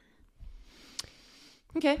 Yeah.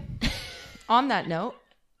 Okay. On that note,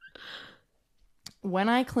 when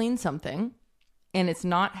I clean something and it's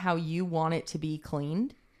not how you want it to be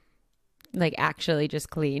cleaned, Like actually just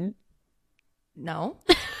clean. no.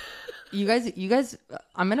 You guys,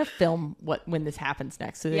 I'm going to film when this happens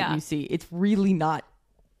next so that Yeah. you see. It's really not.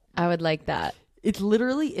 I would like that. It's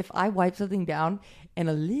literally if I wipe something down and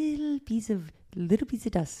a little piece of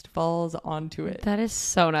dust falls onto it. That is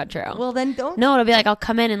so not true. Well, then don't. No, it'll be like I'll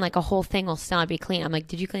come in and like a whole thing will still not be clean. I'm like,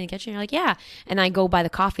 did you clean the kitchen? You're like, yeah. And I go buy the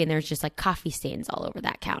coffee and there's just like coffee stains all over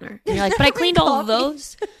that counter. And you're like, but I cleaned all of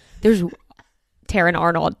those. There's Taryn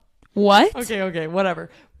Arnold. What? Okay, whatever.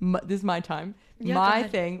 This is my time. Yeah, go My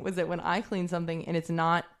ahead. thing was that when I clean something and it's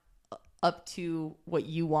not up to what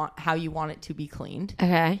you want, how you want it to be cleaned,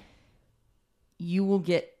 Okay.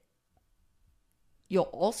 you'll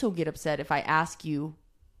also get upset if I ask you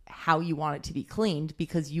how you want it to be cleaned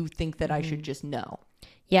because you think that I should just know.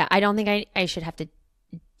 Yeah, I don't think I should have to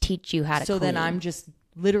teach you how to So clean. then I'm just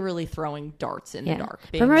literally throwing darts in the dark.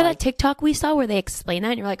 being Remember like, that TikTok we saw where they explained that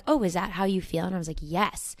and you're like, oh, is that how you feel? And I was like,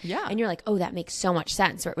 yes. Yeah. And you're like, oh, that makes so much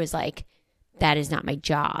sense. Or it was like, that is not my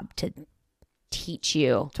job to teach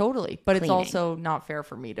you. Totally. But it's cleaning. also not fair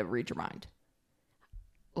for me to read your mind.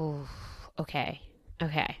 Oh, okay.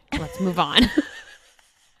 Let's move on.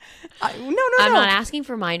 No. I'm not asking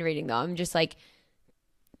for mind reading though. I'm just like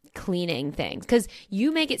cleaning things because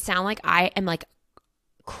you make it sound like I am like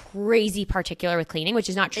crazy particular with cleaning, which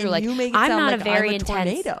is not true. And like you make it I'm sound not like a very I'm a intense.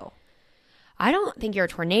 tornado. I don't think you're a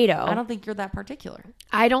tornado. I don't think you're that particular.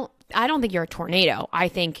 I don't think you're a tornado. I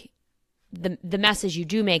think the messes you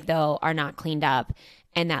do make though are not cleaned up,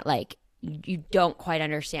 and that like you don't quite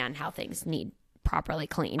understand how things need properly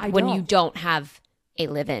cleaned when you don't have a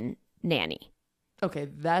live-in nanny. Okay,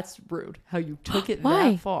 that's rude. How you took it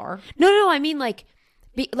Why? that far. No. I mean,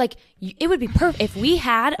 it would be perfect if we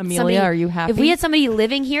had Amelia, somebody, are you happy? If we had somebody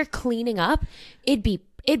living here cleaning up, it'd be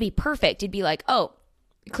perfect. It'd be like, oh,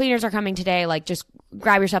 cleaners are coming today. Like, just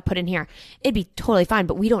grab your stuff, put in here. It'd be totally fine.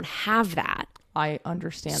 But we don't have that. I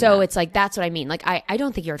understand. So that. it's like that's what I mean. Like, I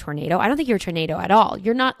don't think you're a tornado. I don't think you're a tornado at all.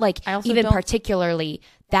 You're not like I also even don't- particularly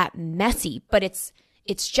that messy. But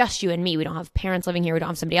it's just you and me. We don't have parents living here. We don't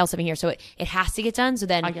have somebody else living here. So it has to get done. So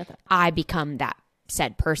then I get that. I become that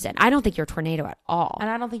said person. I don't think you're a tornado at all. And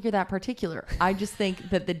I don't think you're that particular. I just think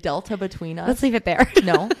that the delta between us. Let's leave it there.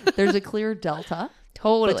 No, there's a clear delta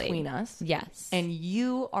Totally. between us. Yes. And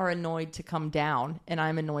you are annoyed to come down, and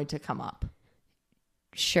I'm annoyed to come up.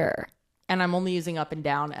 Sure. And I'm only using up and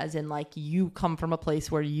down as in like you come from a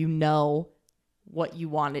place where you know what you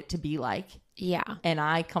want it to be like. Yeah. And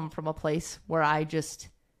I come from a place where I just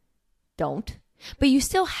don't. But you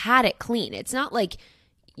still had it clean. It's not like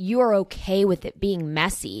you're okay with it being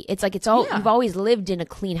messy. It's like Yeah. you've always lived in a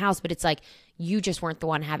clean house, but it's like you just weren't the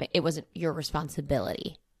one having it wasn't your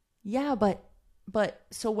responsibility. Yeah, but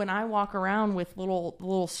so when I walk around with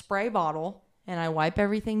little spray bottle and I wipe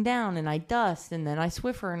everything down and I dust and then I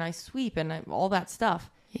Swiffer and I sweep and all that stuff.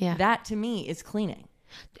 Yeah. That to me is cleaning.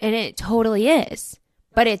 And it totally is.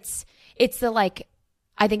 But it's the like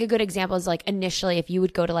I think a good example is like initially if you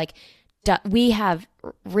would go to like we have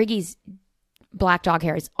Riggy's black dog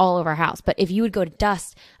hairs all over our house, but if you would go to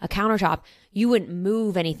dust a countertop, you wouldn't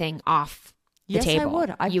move anything off the Yes, table.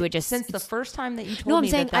 I would. You would just since the first time that you told No, I'm me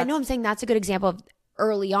saying that I'm saying that's a good example of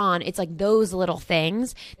early on, it's like those little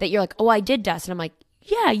things that you're like, oh, I did dust. And I'm like,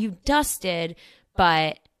 yeah, you dusted,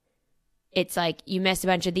 but it's like you missed a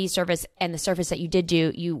bunch of these surface, and the surface that you did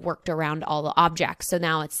do, you worked around all the objects. So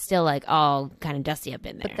now it's still like, oh, kind of dusty up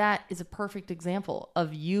in there. But that is a perfect example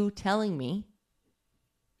of you telling me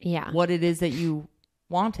yeah. what it is that you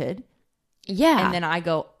wanted. Yeah. And then I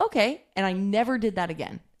go, okay. And I never did that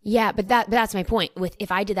again. Yeah, but that's my point. With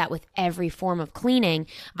if I did that with every form of cleaning,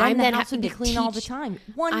 I'm then having having to clean all the teach- time.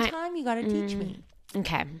 One time you got to teach me.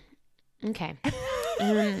 Okay.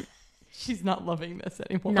 She's not loving this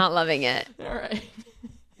anymore. Not loving it. All right.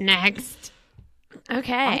 Next.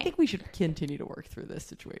 Okay. I think we should continue to work through this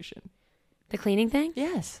situation. The cleaning thing?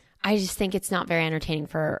 Yes. I just think it's not very entertaining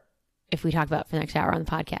for if we talk about it for the next hour on the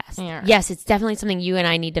podcast. Yeah, right. Yes, it's definitely something you and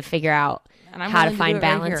I need to figure out And I'm how to willing to find do it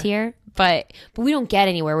right balance here. But we don't get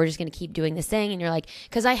anywhere. We're just going to keep doing this thing. And you're like,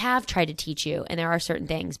 because I have tried to teach you and there are certain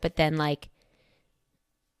things, but then like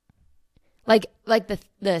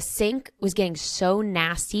the sink was getting so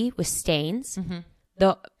nasty with stains.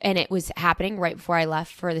 And it was happening right before I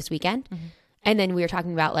left for this weekend. And then we were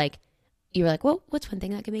talking about like, you were like, well, what's one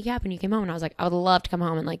thing that can make you happy when you came home? And I was like, I would love to come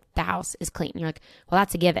home and like the house is clean. And you're like, well,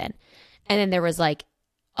 that's a given. And then there was like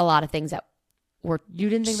a lot of things that were You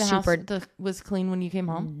didn't think the super- house was clean when you came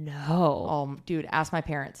home? no. Oh, dude, ask my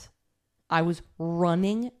parents. I was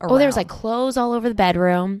running around. Oh, there was like clothes all over the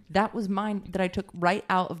bedroom. That was mine that I took right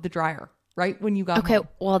out of the dryer, right when you got Okay, home.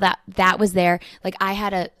 well that was there. Like I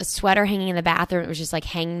had a sweater hanging in the bathroom. It was just like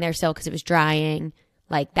hanging there still because it was drying.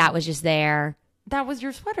 Like that was just there. That was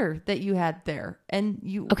your sweater that you had there. And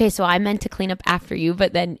you... Okay, so I meant to clean up after you,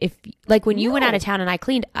 but then if like when you went out of No. town and I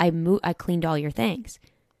cleaned, I cleaned all your things.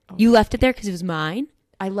 You left it there because it was mine.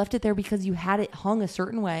 I left it there because you had it hung a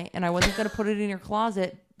certain way, and I wasn't going to put it in your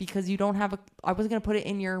closet because you don't have a... I wasn't going to put it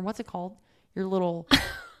in your... What's it called? Your little...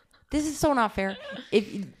 This is so not fair.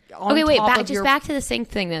 Okay, wait, back to the sink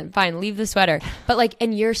thing then. Fine, leave the sweater. But like,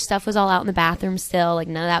 and your stuff was all out in the bathroom still. Like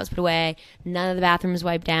none of that was put away. None of the bathroom was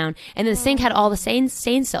wiped down. And then the sink had all the stains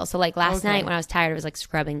still. So like last night when I was tired, I was like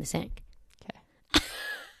scrubbing the sink. Okay.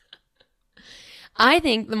 I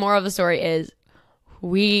think the moral of the story is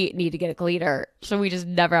we need to get a cleaner so we just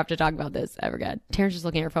never have to talk about this ever again. Taryn's just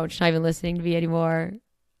looking at her phone. She's not even listening to me anymore.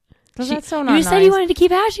 Because that's so not You just said nice. you wanted to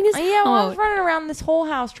keep hashing this Yeah, well, I was out. running around this whole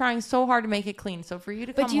house trying so hard to make it clean. So for you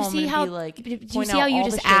to come do you home see and how- be like, do you point see how out you all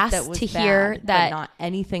just the shit that asked was to hear bad, that- but not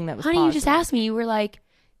anything that was Honey, you just positive. asked me. You were like,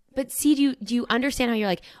 but see, do you understand how you're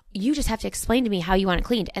like, you just have to explain to me how you want it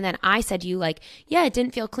cleaned. And then I said to you like, yeah, it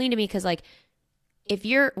didn't feel clean to me because like,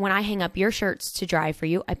 when I hang up your shirts to dry for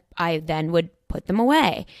you, I then would put them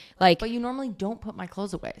away. Like, But you normally don't put my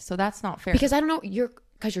clothes away, so that's not fair. because I don't know,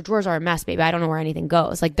 because your drawers are a mess, baby. I don't know where anything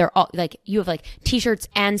goes. Like they're all like, you have like t-shirts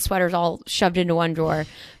and sweaters all shoved into one drawer.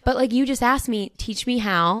 But like you just asked me, teach me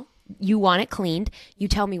how you want it cleaned. You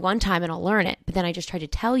tell me one time and I'll learn it. But then I just tried to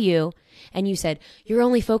tell you and you said, you're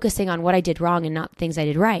only focusing on what I did wrong and not things I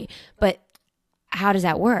did right. But how does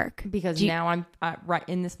that work? Because now I'm right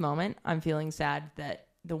in this moment, I'm feeling sad that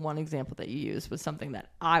the one example that you used was something that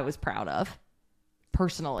I was proud of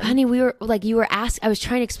personally. Honey, I was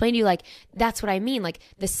trying to explain to you, like, that's what I mean. Like,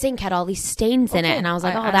 the sink had all these stains in it. And I was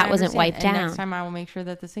like, and that I wasn't understand. wiped And down. next time I will make sure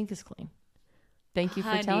that the sink is clean. Thank you for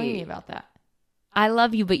telling Honey. me about that. I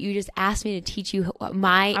love you, but you just asked me to teach you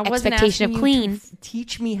my I wasn't expectation asking of clean. you to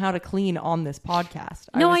teach me how to clean on this podcast.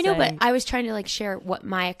 No, was I know, saying- but I was trying to like share what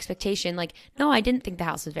my expectation. Like, no, I didn't think the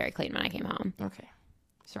house was very clean when I came home. Okay.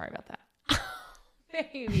 Sorry about that.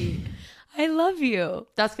 Baby, I love you.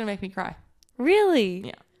 That's going to make me cry. Really?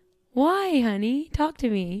 Yeah. Why, honey? Talk to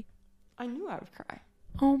me. I knew I would cry.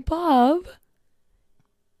 Oh, Bob.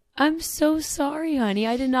 I'm so sorry, honey.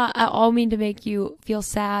 I did not at all mean to make you feel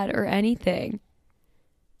sad or anything.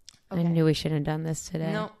 I Okay. knew we shouldn't have done this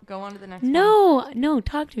today. No, go on to the next one. No,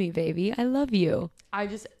 talk to me, baby. I love you. I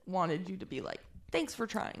just wanted you to be like, thanks for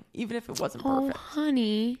trying, even if it wasn't Oh, perfect.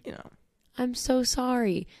 honey. You know. I'm so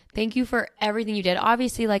sorry. Thank you for everything you did.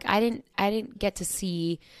 Obviously, like I didn't get to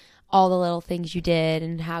see all the little things you did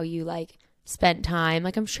and how you like spent time.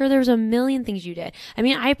 Like I'm sure there was a million things you did. I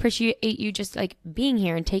mean, I appreciate you just like being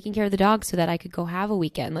here and taking care of the dog so that I could go have a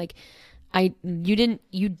weekend. Like you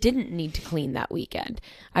didn't need to clean that weekend.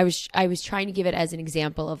 I was trying to give it as an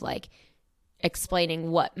example of like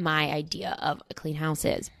explaining what my idea of a clean house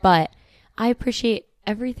is. But I appreciate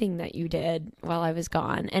everything that you did while I was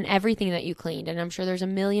gone and everything that you cleaned. And I'm sure there's a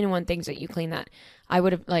million and one things that you cleaned that I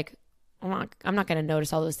would have like, I'm not going to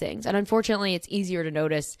notice all those things. And unfortunately, it's easier to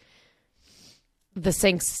notice the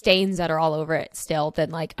sink stains that are all over it still than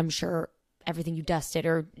like, I'm sure everything you dusted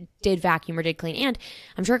or did vacuum or did clean. And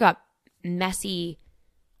I'm sure it got messy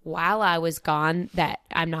while I was gone that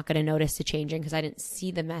I'm not going to notice the changing because I didn't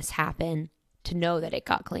see the mess happen to know that it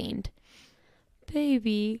got cleaned.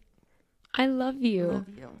 Baby, I love you.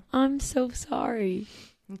 Love you. I'm so sorry.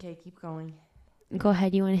 Okay, keep going. Go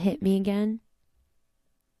ahead. You want to hit me again?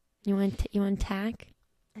 You want to attack?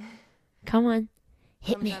 Come on.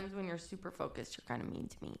 Hit me. Sometimes when you're super focused, you're kind of mean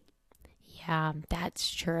to me. Yeah,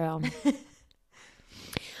 that's true.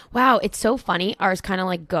 Wow, it's so funny. Ours kind of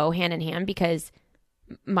like go hand in hand because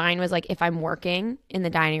mine was like if I'm working in the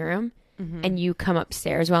dining room and you come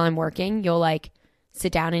upstairs while I'm working, you'll like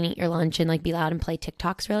sit down and eat your lunch and like be loud and play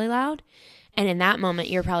TikToks really loud. And in that moment,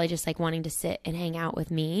 you're probably just like wanting to sit and hang out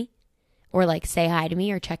with me or like say hi to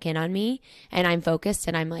me or check in on me. And I'm focused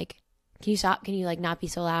and I'm like, can you stop? Can you like not be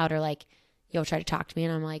so loud? Or like you'll try to talk to me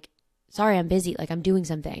and I'm like, sorry, I'm busy. Like I'm doing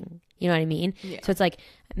something. You know what I mean? Yeah. So it's like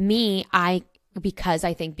me, because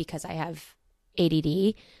I have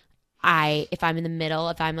ADD, if I'm in the middle,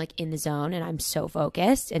 if I'm like in the zone and I'm so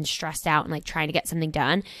focused and stressed out and like trying to get something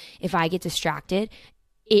done, if I get distracted,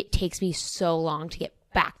 it takes me so long to get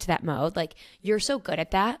back to that mode. Like you're so good at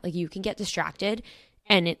that. Like you can get distracted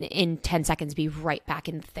and in 10 seconds be right back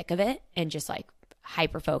in the thick of it and just like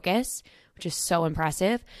hyper focus, which is so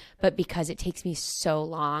impressive. But because it takes me so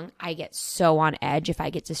long, I get so on edge if I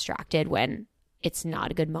get distracted when it's not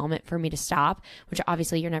a good moment for me to stop, which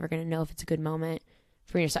obviously you're never going to know if it's a good moment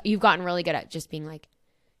for you to stop. You've gotten really good at just being like,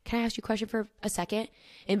 can I ask you a question for a second?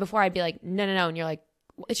 And before I'd be like, no. And you're like,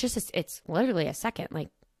 it's literally a second. Like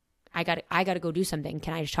I got to go do something.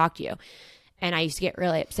 Can I just talk to you? And I used to get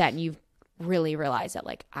really upset and you've really realized that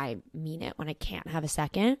like, I mean it when I can't have a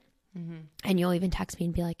second. Mm-hmm. And you'll even text me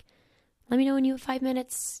and be like, let me know when you have 5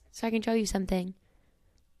 minutes so I can show you something.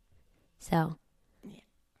 So,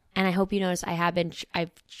 and I hope you notice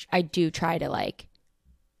I do try to like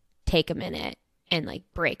take a minute and like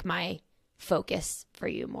break my focus for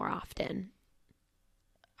you more often.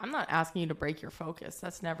 I'm not asking you to break your focus.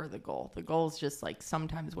 That's never the goal. The goal is just like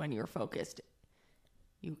sometimes when you're focused,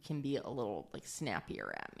 you can be a little like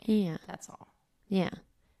snappier at me. Yeah. That's all. Yeah.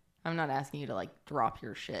 I'm not asking you to like drop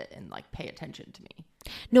your shit and like pay attention to me.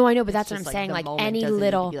 No, I know, but It's that's what just, I'm saying. the Like moment any doesn't need to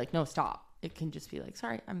little. be like, no, stop. It can just be like,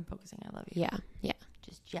 sorry, I'm focusing. I love you. Yeah. Yeah.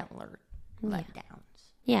 Just gentler letdowns.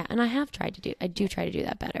 Yeah. And I do try to do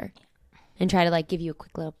that better. And try to like give you a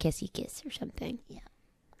quick little kissy kiss or something. Yeah.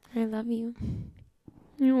 I love you.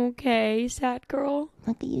 You okay, sad girl?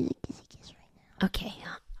 I could use a kissy kiss right now. Okay,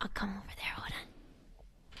 I'll come over there. Hold on.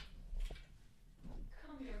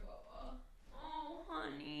 Come here, Bubba. Oh,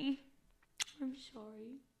 honey. I'm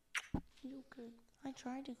sorry. You okay? I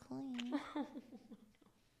tried to clean.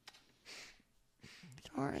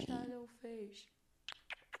 Sorry. Shadow face.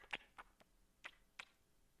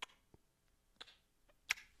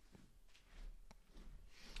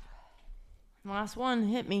 Last one,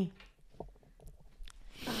 hit me.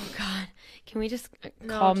 Oh, God. Can we just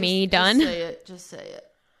call me done? Just say it. Just say it.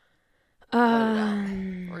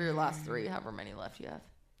 Or your last 3, however many left you have.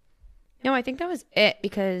 No, I think that was it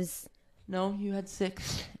because... No, you had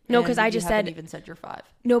 6. No, because I you just haven't said... even said your 5.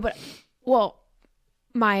 No, but... Well,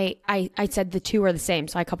 I said the 2 are the same,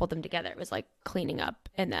 so I coupled them together. It was like cleaning up,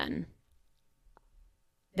 and then...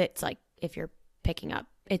 It's like if you're picking up...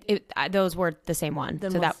 Those were the same one.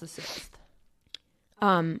 Then so what's that the 6th?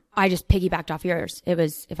 I just piggybacked off yours. It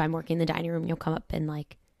was if I'm working in the dining room, you'll come up and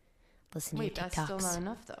like listen to your TikToks. That's still not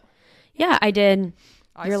enough though. Yeah, I did.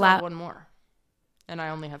 I saw one more, and I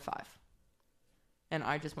only have 5, and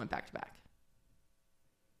I just went back to back.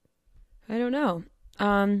 I don't know.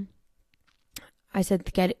 I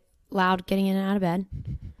said get loud, getting in and out of bed.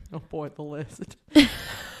 Oh boy, the list.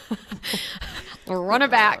 Run it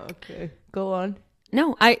back. Okay, go on.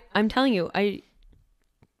 No, I'm telling you,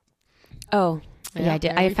 yeah, I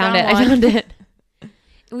did. I we found it. found I one. found it.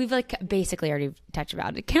 We've like basically already touched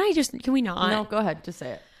about it. Can we not? No, go ahead. Just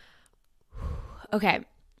say it. Okay.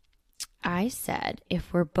 I said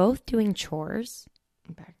if we're both doing chores.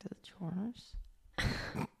 Back to the chores.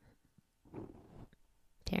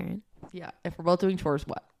 Taryn. Yeah, if we're both doing chores,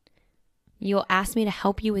 what? You'll ask me to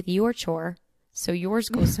help you with your chore, so yours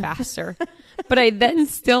goes faster. But I then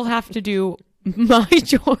still have to do my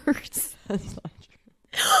chores. That's not true.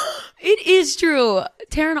 It is true.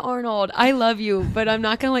 Taryn Arnold, I love you, but I'm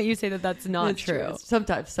not going to let you say that that's not It's true.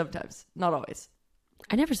 Sometimes, not always.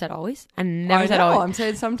 I never said always. I never said know, always. I'm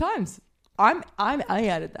saying sometimes. I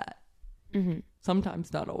added that. Mm-hmm.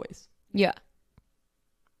 Sometimes, not always. Yeah.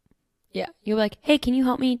 Yeah. You'll be like, hey, can you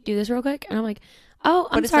help me do this real quick? And I'm like, oh,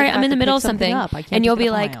 I'm But it's sorry. like I I'm have in the to middle pick of something. something up. I can't And you'll pick it be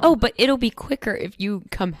up on like, my oh, own. but it'll be quicker if you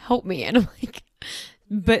come help me. And I'm like,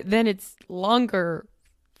 but then it's longer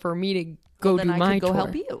for me to go then do I my could go chore.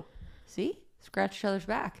 help you. See? scratch each other's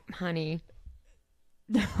back. Honey.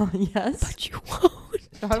 Yes. But you won't.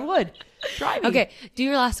 I would. Try me. Okay, do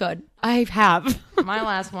your last one. I have. My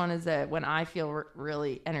last one is that when I feel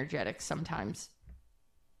really energetic, sometimes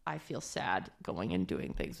I feel sad going and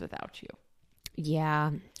doing things without you.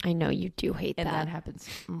 Yeah, I know you do hate And that. that happens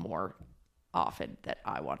more often, that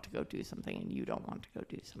I want to go do something and you don't want to go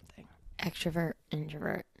do something. Extrovert,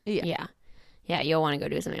 introvert. Yeah. Yeah, you'll want to go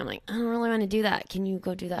do something. I'm like, I don't really want to do that. Can you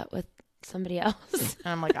go do that with somebody else?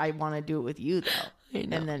 And I'm like, I want to do it with you, though. I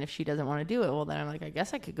know. And then if she doesn't want to do it, well, then I'm like, I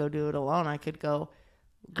guess I could go do it alone. I could go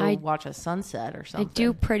watch a sunset or I something.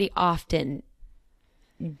 do pretty often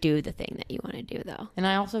do the thing that you want to do, though. And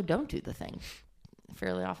I also don't do the thing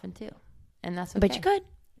fairly often, too. And that's okay. But you could.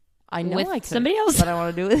 I know with I could. somebody else. But I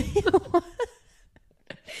want to do it with you.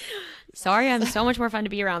 Sorry, I'm so much more fun to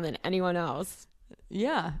be around than anyone else.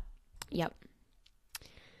 Yeah. Yep.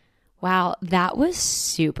 Wow, that was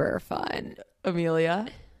super fun. Amelia.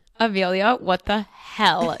 What the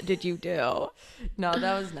hell did you do? No,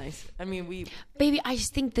 that was nice. I mean, Baby, I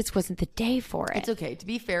just think this wasn't the day for it. it's okay. To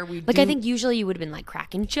be fair, I think usually you would have been like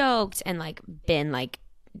cracking jokes and like been like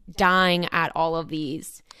dying at all of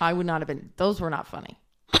these. I would not have been. Those were not funny.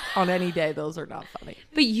 On any day, those are not funny.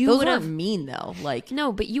 But you those would weren't have mean, though. Like,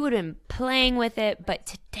 no, but you would have been playing with it. But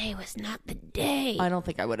today was not the day. I don't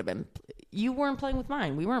think I would have been. You weren't playing with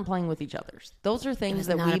mine. We weren't playing with each other's. Those are things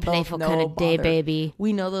that not we a both playful know kind of day, bother- baby.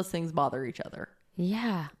 We know those things bother each other.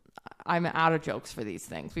 Yeah, I'm out of jokes for these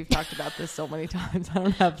things. We've talked about this so many times. I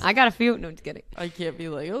don't have. I got a few. No, just kidding. I can't be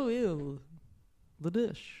like, oh, ew, the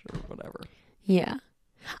dish or whatever. Yeah,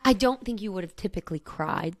 I don't think you would have typically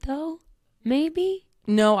cried though. Maybe.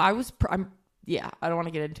 No, I was. Yeah, I don't want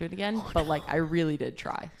to get into it again, but like I really did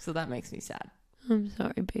try, so that makes me sad. I'm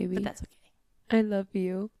sorry, baby. But that's okay. I love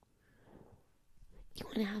you. You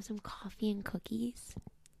want to have some coffee and cookies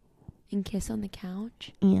and kiss on the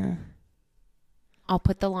couch? Yeah. I'll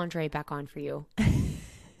put the lingerie back on for you.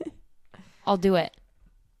 I'll do it.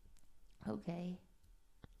 Okay.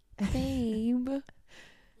 Babe,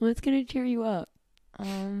 what's going to cheer you up?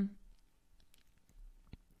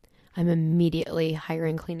 I'm immediately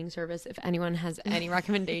hiring cleaning service. If anyone has any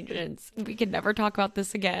recommendations, we can never talk about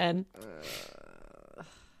this again.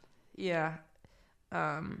 Yeah.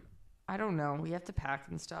 I don't know. We have to pack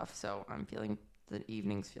and stuff, so I'm feeling the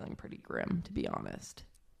evening's feeling pretty grim, to be honest.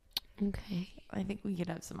 Okay. I think we could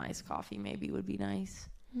have some iced coffee. Maybe would be nice.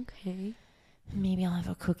 Okay. Maybe I'll have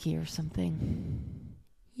a cookie or something.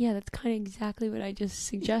 Yeah, that's kind of exactly what I just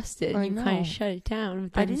suggested. I You know. kind of shut it down.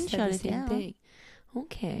 But I then didn't said shut the it same down. thing.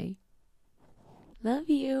 Okay. Love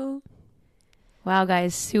you. Wow,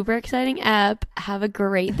 guys, super exciting ep. Have a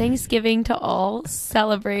great Thanksgiving to all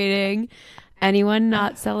celebrating. Anyone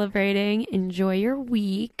not celebrating, enjoy your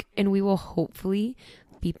week, and we will hopefully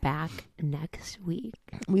be back next week.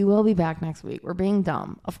 We will be back next week. We're being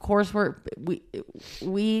dumb. Of course,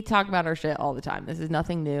 we talk about our shit all the time. This is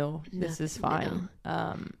nothing new. This is fine.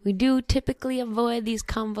 We do typically avoid these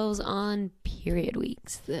combos on period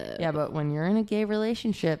weeks, though. Yeah, but when you're in a gay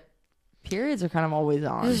relationship, periods are kind of always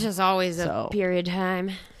on. It's just always a So- period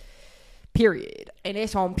time. Period. And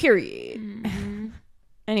it's on period.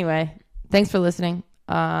 Anyway, thanks for listening.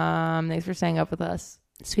 Thanks for staying up with us.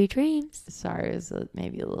 Sweet dreams. Sorry, it was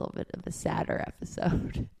maybe a little bit of a sadder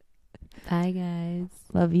episode. Bye, guys.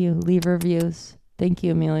 Love you. Leave reviews. Thank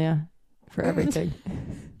you, Amelia, for everything.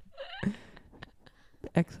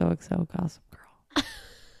 XOXO Gossip Girl.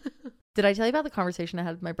 Did I tell you about the conversation I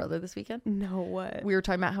had with my brother this weekend? No, what? We were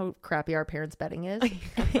talking about how crappy our parents' betting is.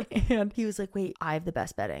 And he was like, wait, I have the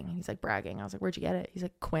best betting. And he's like bragging. I was like, where'd you get it? He's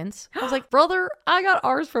like, Quince. I was like, brother, I got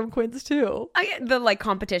ours from Quince too. I get the like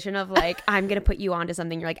competition of like, I'm going to put you onto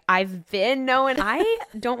something. You're like, I've been knowing. I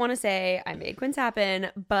don't want to say I made Quince happen,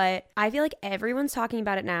 but I feel like everyone's talking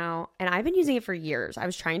about it now. And I've been using it for years. I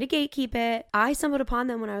was trying to gatekeep it. I stumbled upon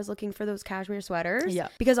them when I was looking for those cashmere sweaters. Yeah.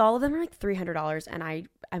 Because all of them are like $300. And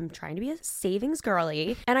I'm trying to be a savings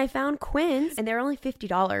girly. And I found Quince and they're only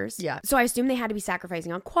 $50. Yeah. So I assumed they had to be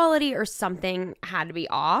sacrificing on quality or something had to be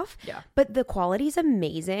off. Yeah. But the quality is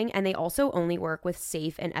amazing. And they also only work with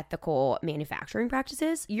safe and ethical manufacturing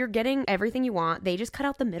practices. You're getting everything you want. They just cut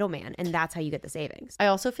out the middleman. And that's how you get the savings. I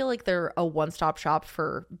also feel like they're a one-stop shop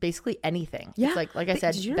for basically anything. Yeah. It's like I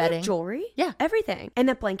said, Did you know they have bedding. jewelry? Yeah. Everything. And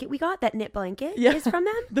that blanket we got, that knit blanket Yeah. is from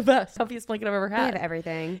them. The best. Comfiest blanket I've ever They had. have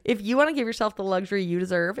everything. If you want to give yourself the luxury you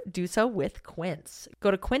deserve, do so with Quince.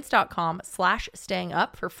 Go to quince.com/staying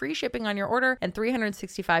up for free shipping on your order and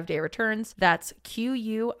 365-day returns. That's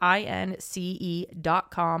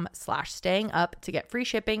QUINCE.com/staying up to get free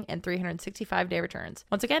shipping and 365-day returns.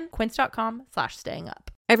 Once again, quince.com/staying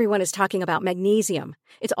up. Everyone is talking about magnesium.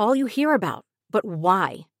 It's all you hear about. But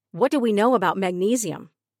why? What do we know about magnesium?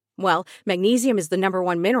 Well, magnesium is the number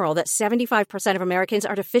one mineral that 75% of Americans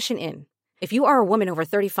are deficient in. If you are a woman over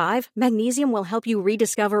 35, magnesium will help you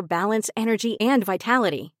rediscover balance, energy, and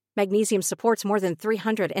vitality. Magnesium supports more than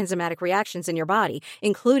 300 enzymatic reactions in your body,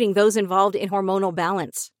 including those involved in hormonal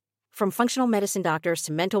balance. From functional medicine doctors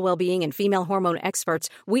to mental well-being and female hormone experts,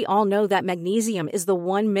 we all know that magnesium is the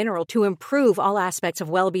one mineral to improve all aspects of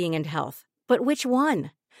well-being and health. But which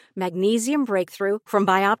one? Magnesium Breakthrough from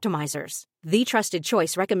Bioptimizers, the trusted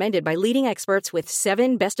choice recommended by leading experts with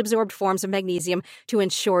 7 best-absorbed forms of magnesium to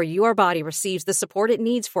ensure your body receives the support it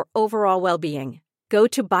needs for overall well-being. Go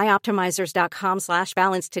to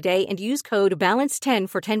bioptimizers.com/balance today and use code BALANCE10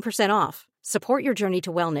 for 10% off. Support your journey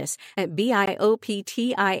to wellness at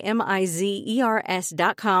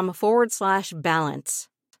bioptimizers.com/balance.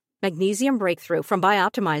 Magnesium Breakthrough from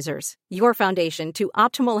Bioptimizers, your foundation to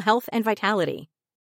optimal health and vitality.